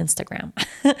to be on Instagram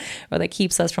or that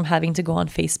keeps us from having to go on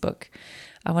Facebook.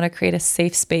 I want to create a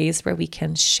safe space where we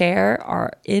can share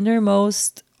our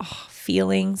innermost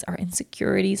feelings, our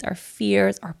insecurities, our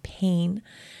fears, our pain,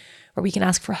 where we can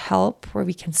ask for help, where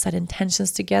we can set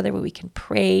intentions together, where we can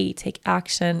pray, take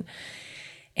action.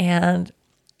 And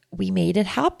we made it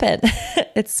happen.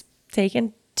 It's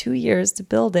taken 2 years to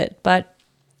build it, but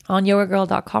on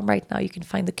yogagirl.com right now, you can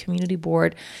find the community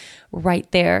board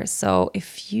right there. So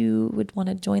if you would want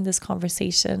to join this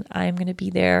conversation, I'm going to be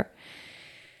there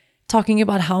talking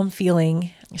about how I'm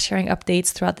feeling, sharing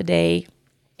updates throughout the day.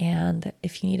 And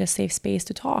if you need a safe space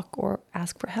to talk or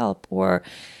ask for help, or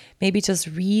maybe just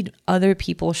read other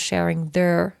people sharing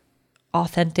their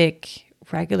authentic,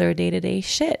 regular day-to-day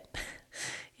shit,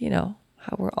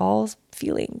 how we're all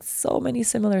feeling so many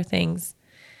similar things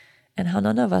and how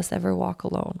none of us ever walk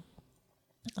alone.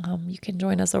 You can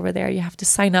join us over there. You have to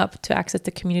sign up to access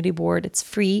the community board. It's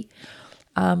free,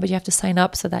 but you have to sign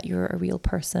up so that you're a real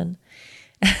person,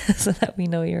 so that we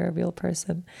know you're a real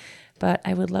person. But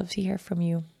I would love to hear from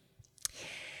you.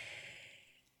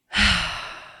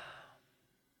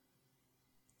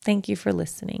 Thank you for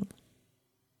listening.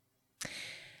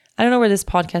 I don't know where this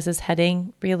podcast is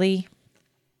heading, really.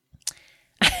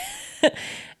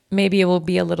 Maybe it will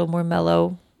be a little more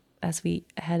mellow as we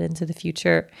head into the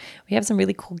future. We have some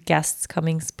really cool guests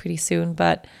coming pretty soon,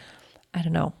 but I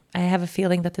don't know. I have a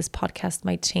feeling that this podcast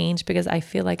might change because I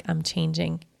feel like I'm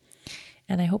changing.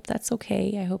 And I hope that's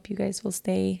okay. I hope you guys will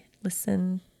stay,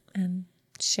 listen, and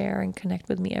share and connect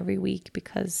with me every week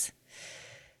because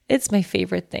it's my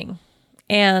favorite thing.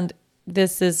 And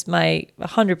this is my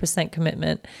 100%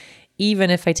 commitment.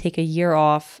 Even if I take a year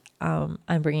off,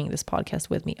 I'm bringing this podcast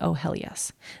with me. Oh, hell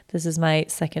yes. This is my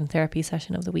second therapy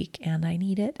session of the week and I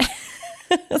need it.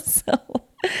 So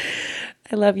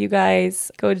I love you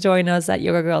guys. Go join us at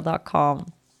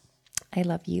yogagirl.com. I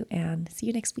love you and see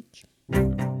you next week.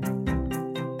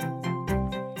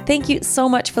 Thank you so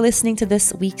much for listening to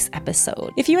this week's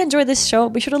episode. If you enjoyed this show,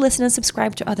 be sure to listen and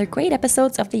subscribe to other great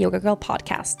episodes of the Yoga Girl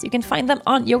podcast. You can find them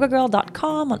on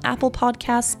yogagirl.com, on Apple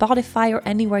Podcasts, Spotify, or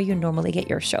anywhere you normally get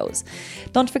your shows.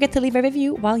 Don't forget to leave a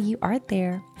review while you are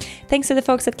there. Thanks to the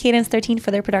folks at Cadence 13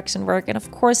 for their production work. And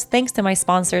of course, thanks to my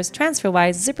sponsors,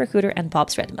 TransferWise, ZipRecruiter, and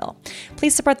Bob's Red Mill.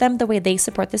 Please support them the way they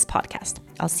support this podcast.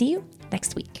 I'll see you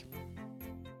next week.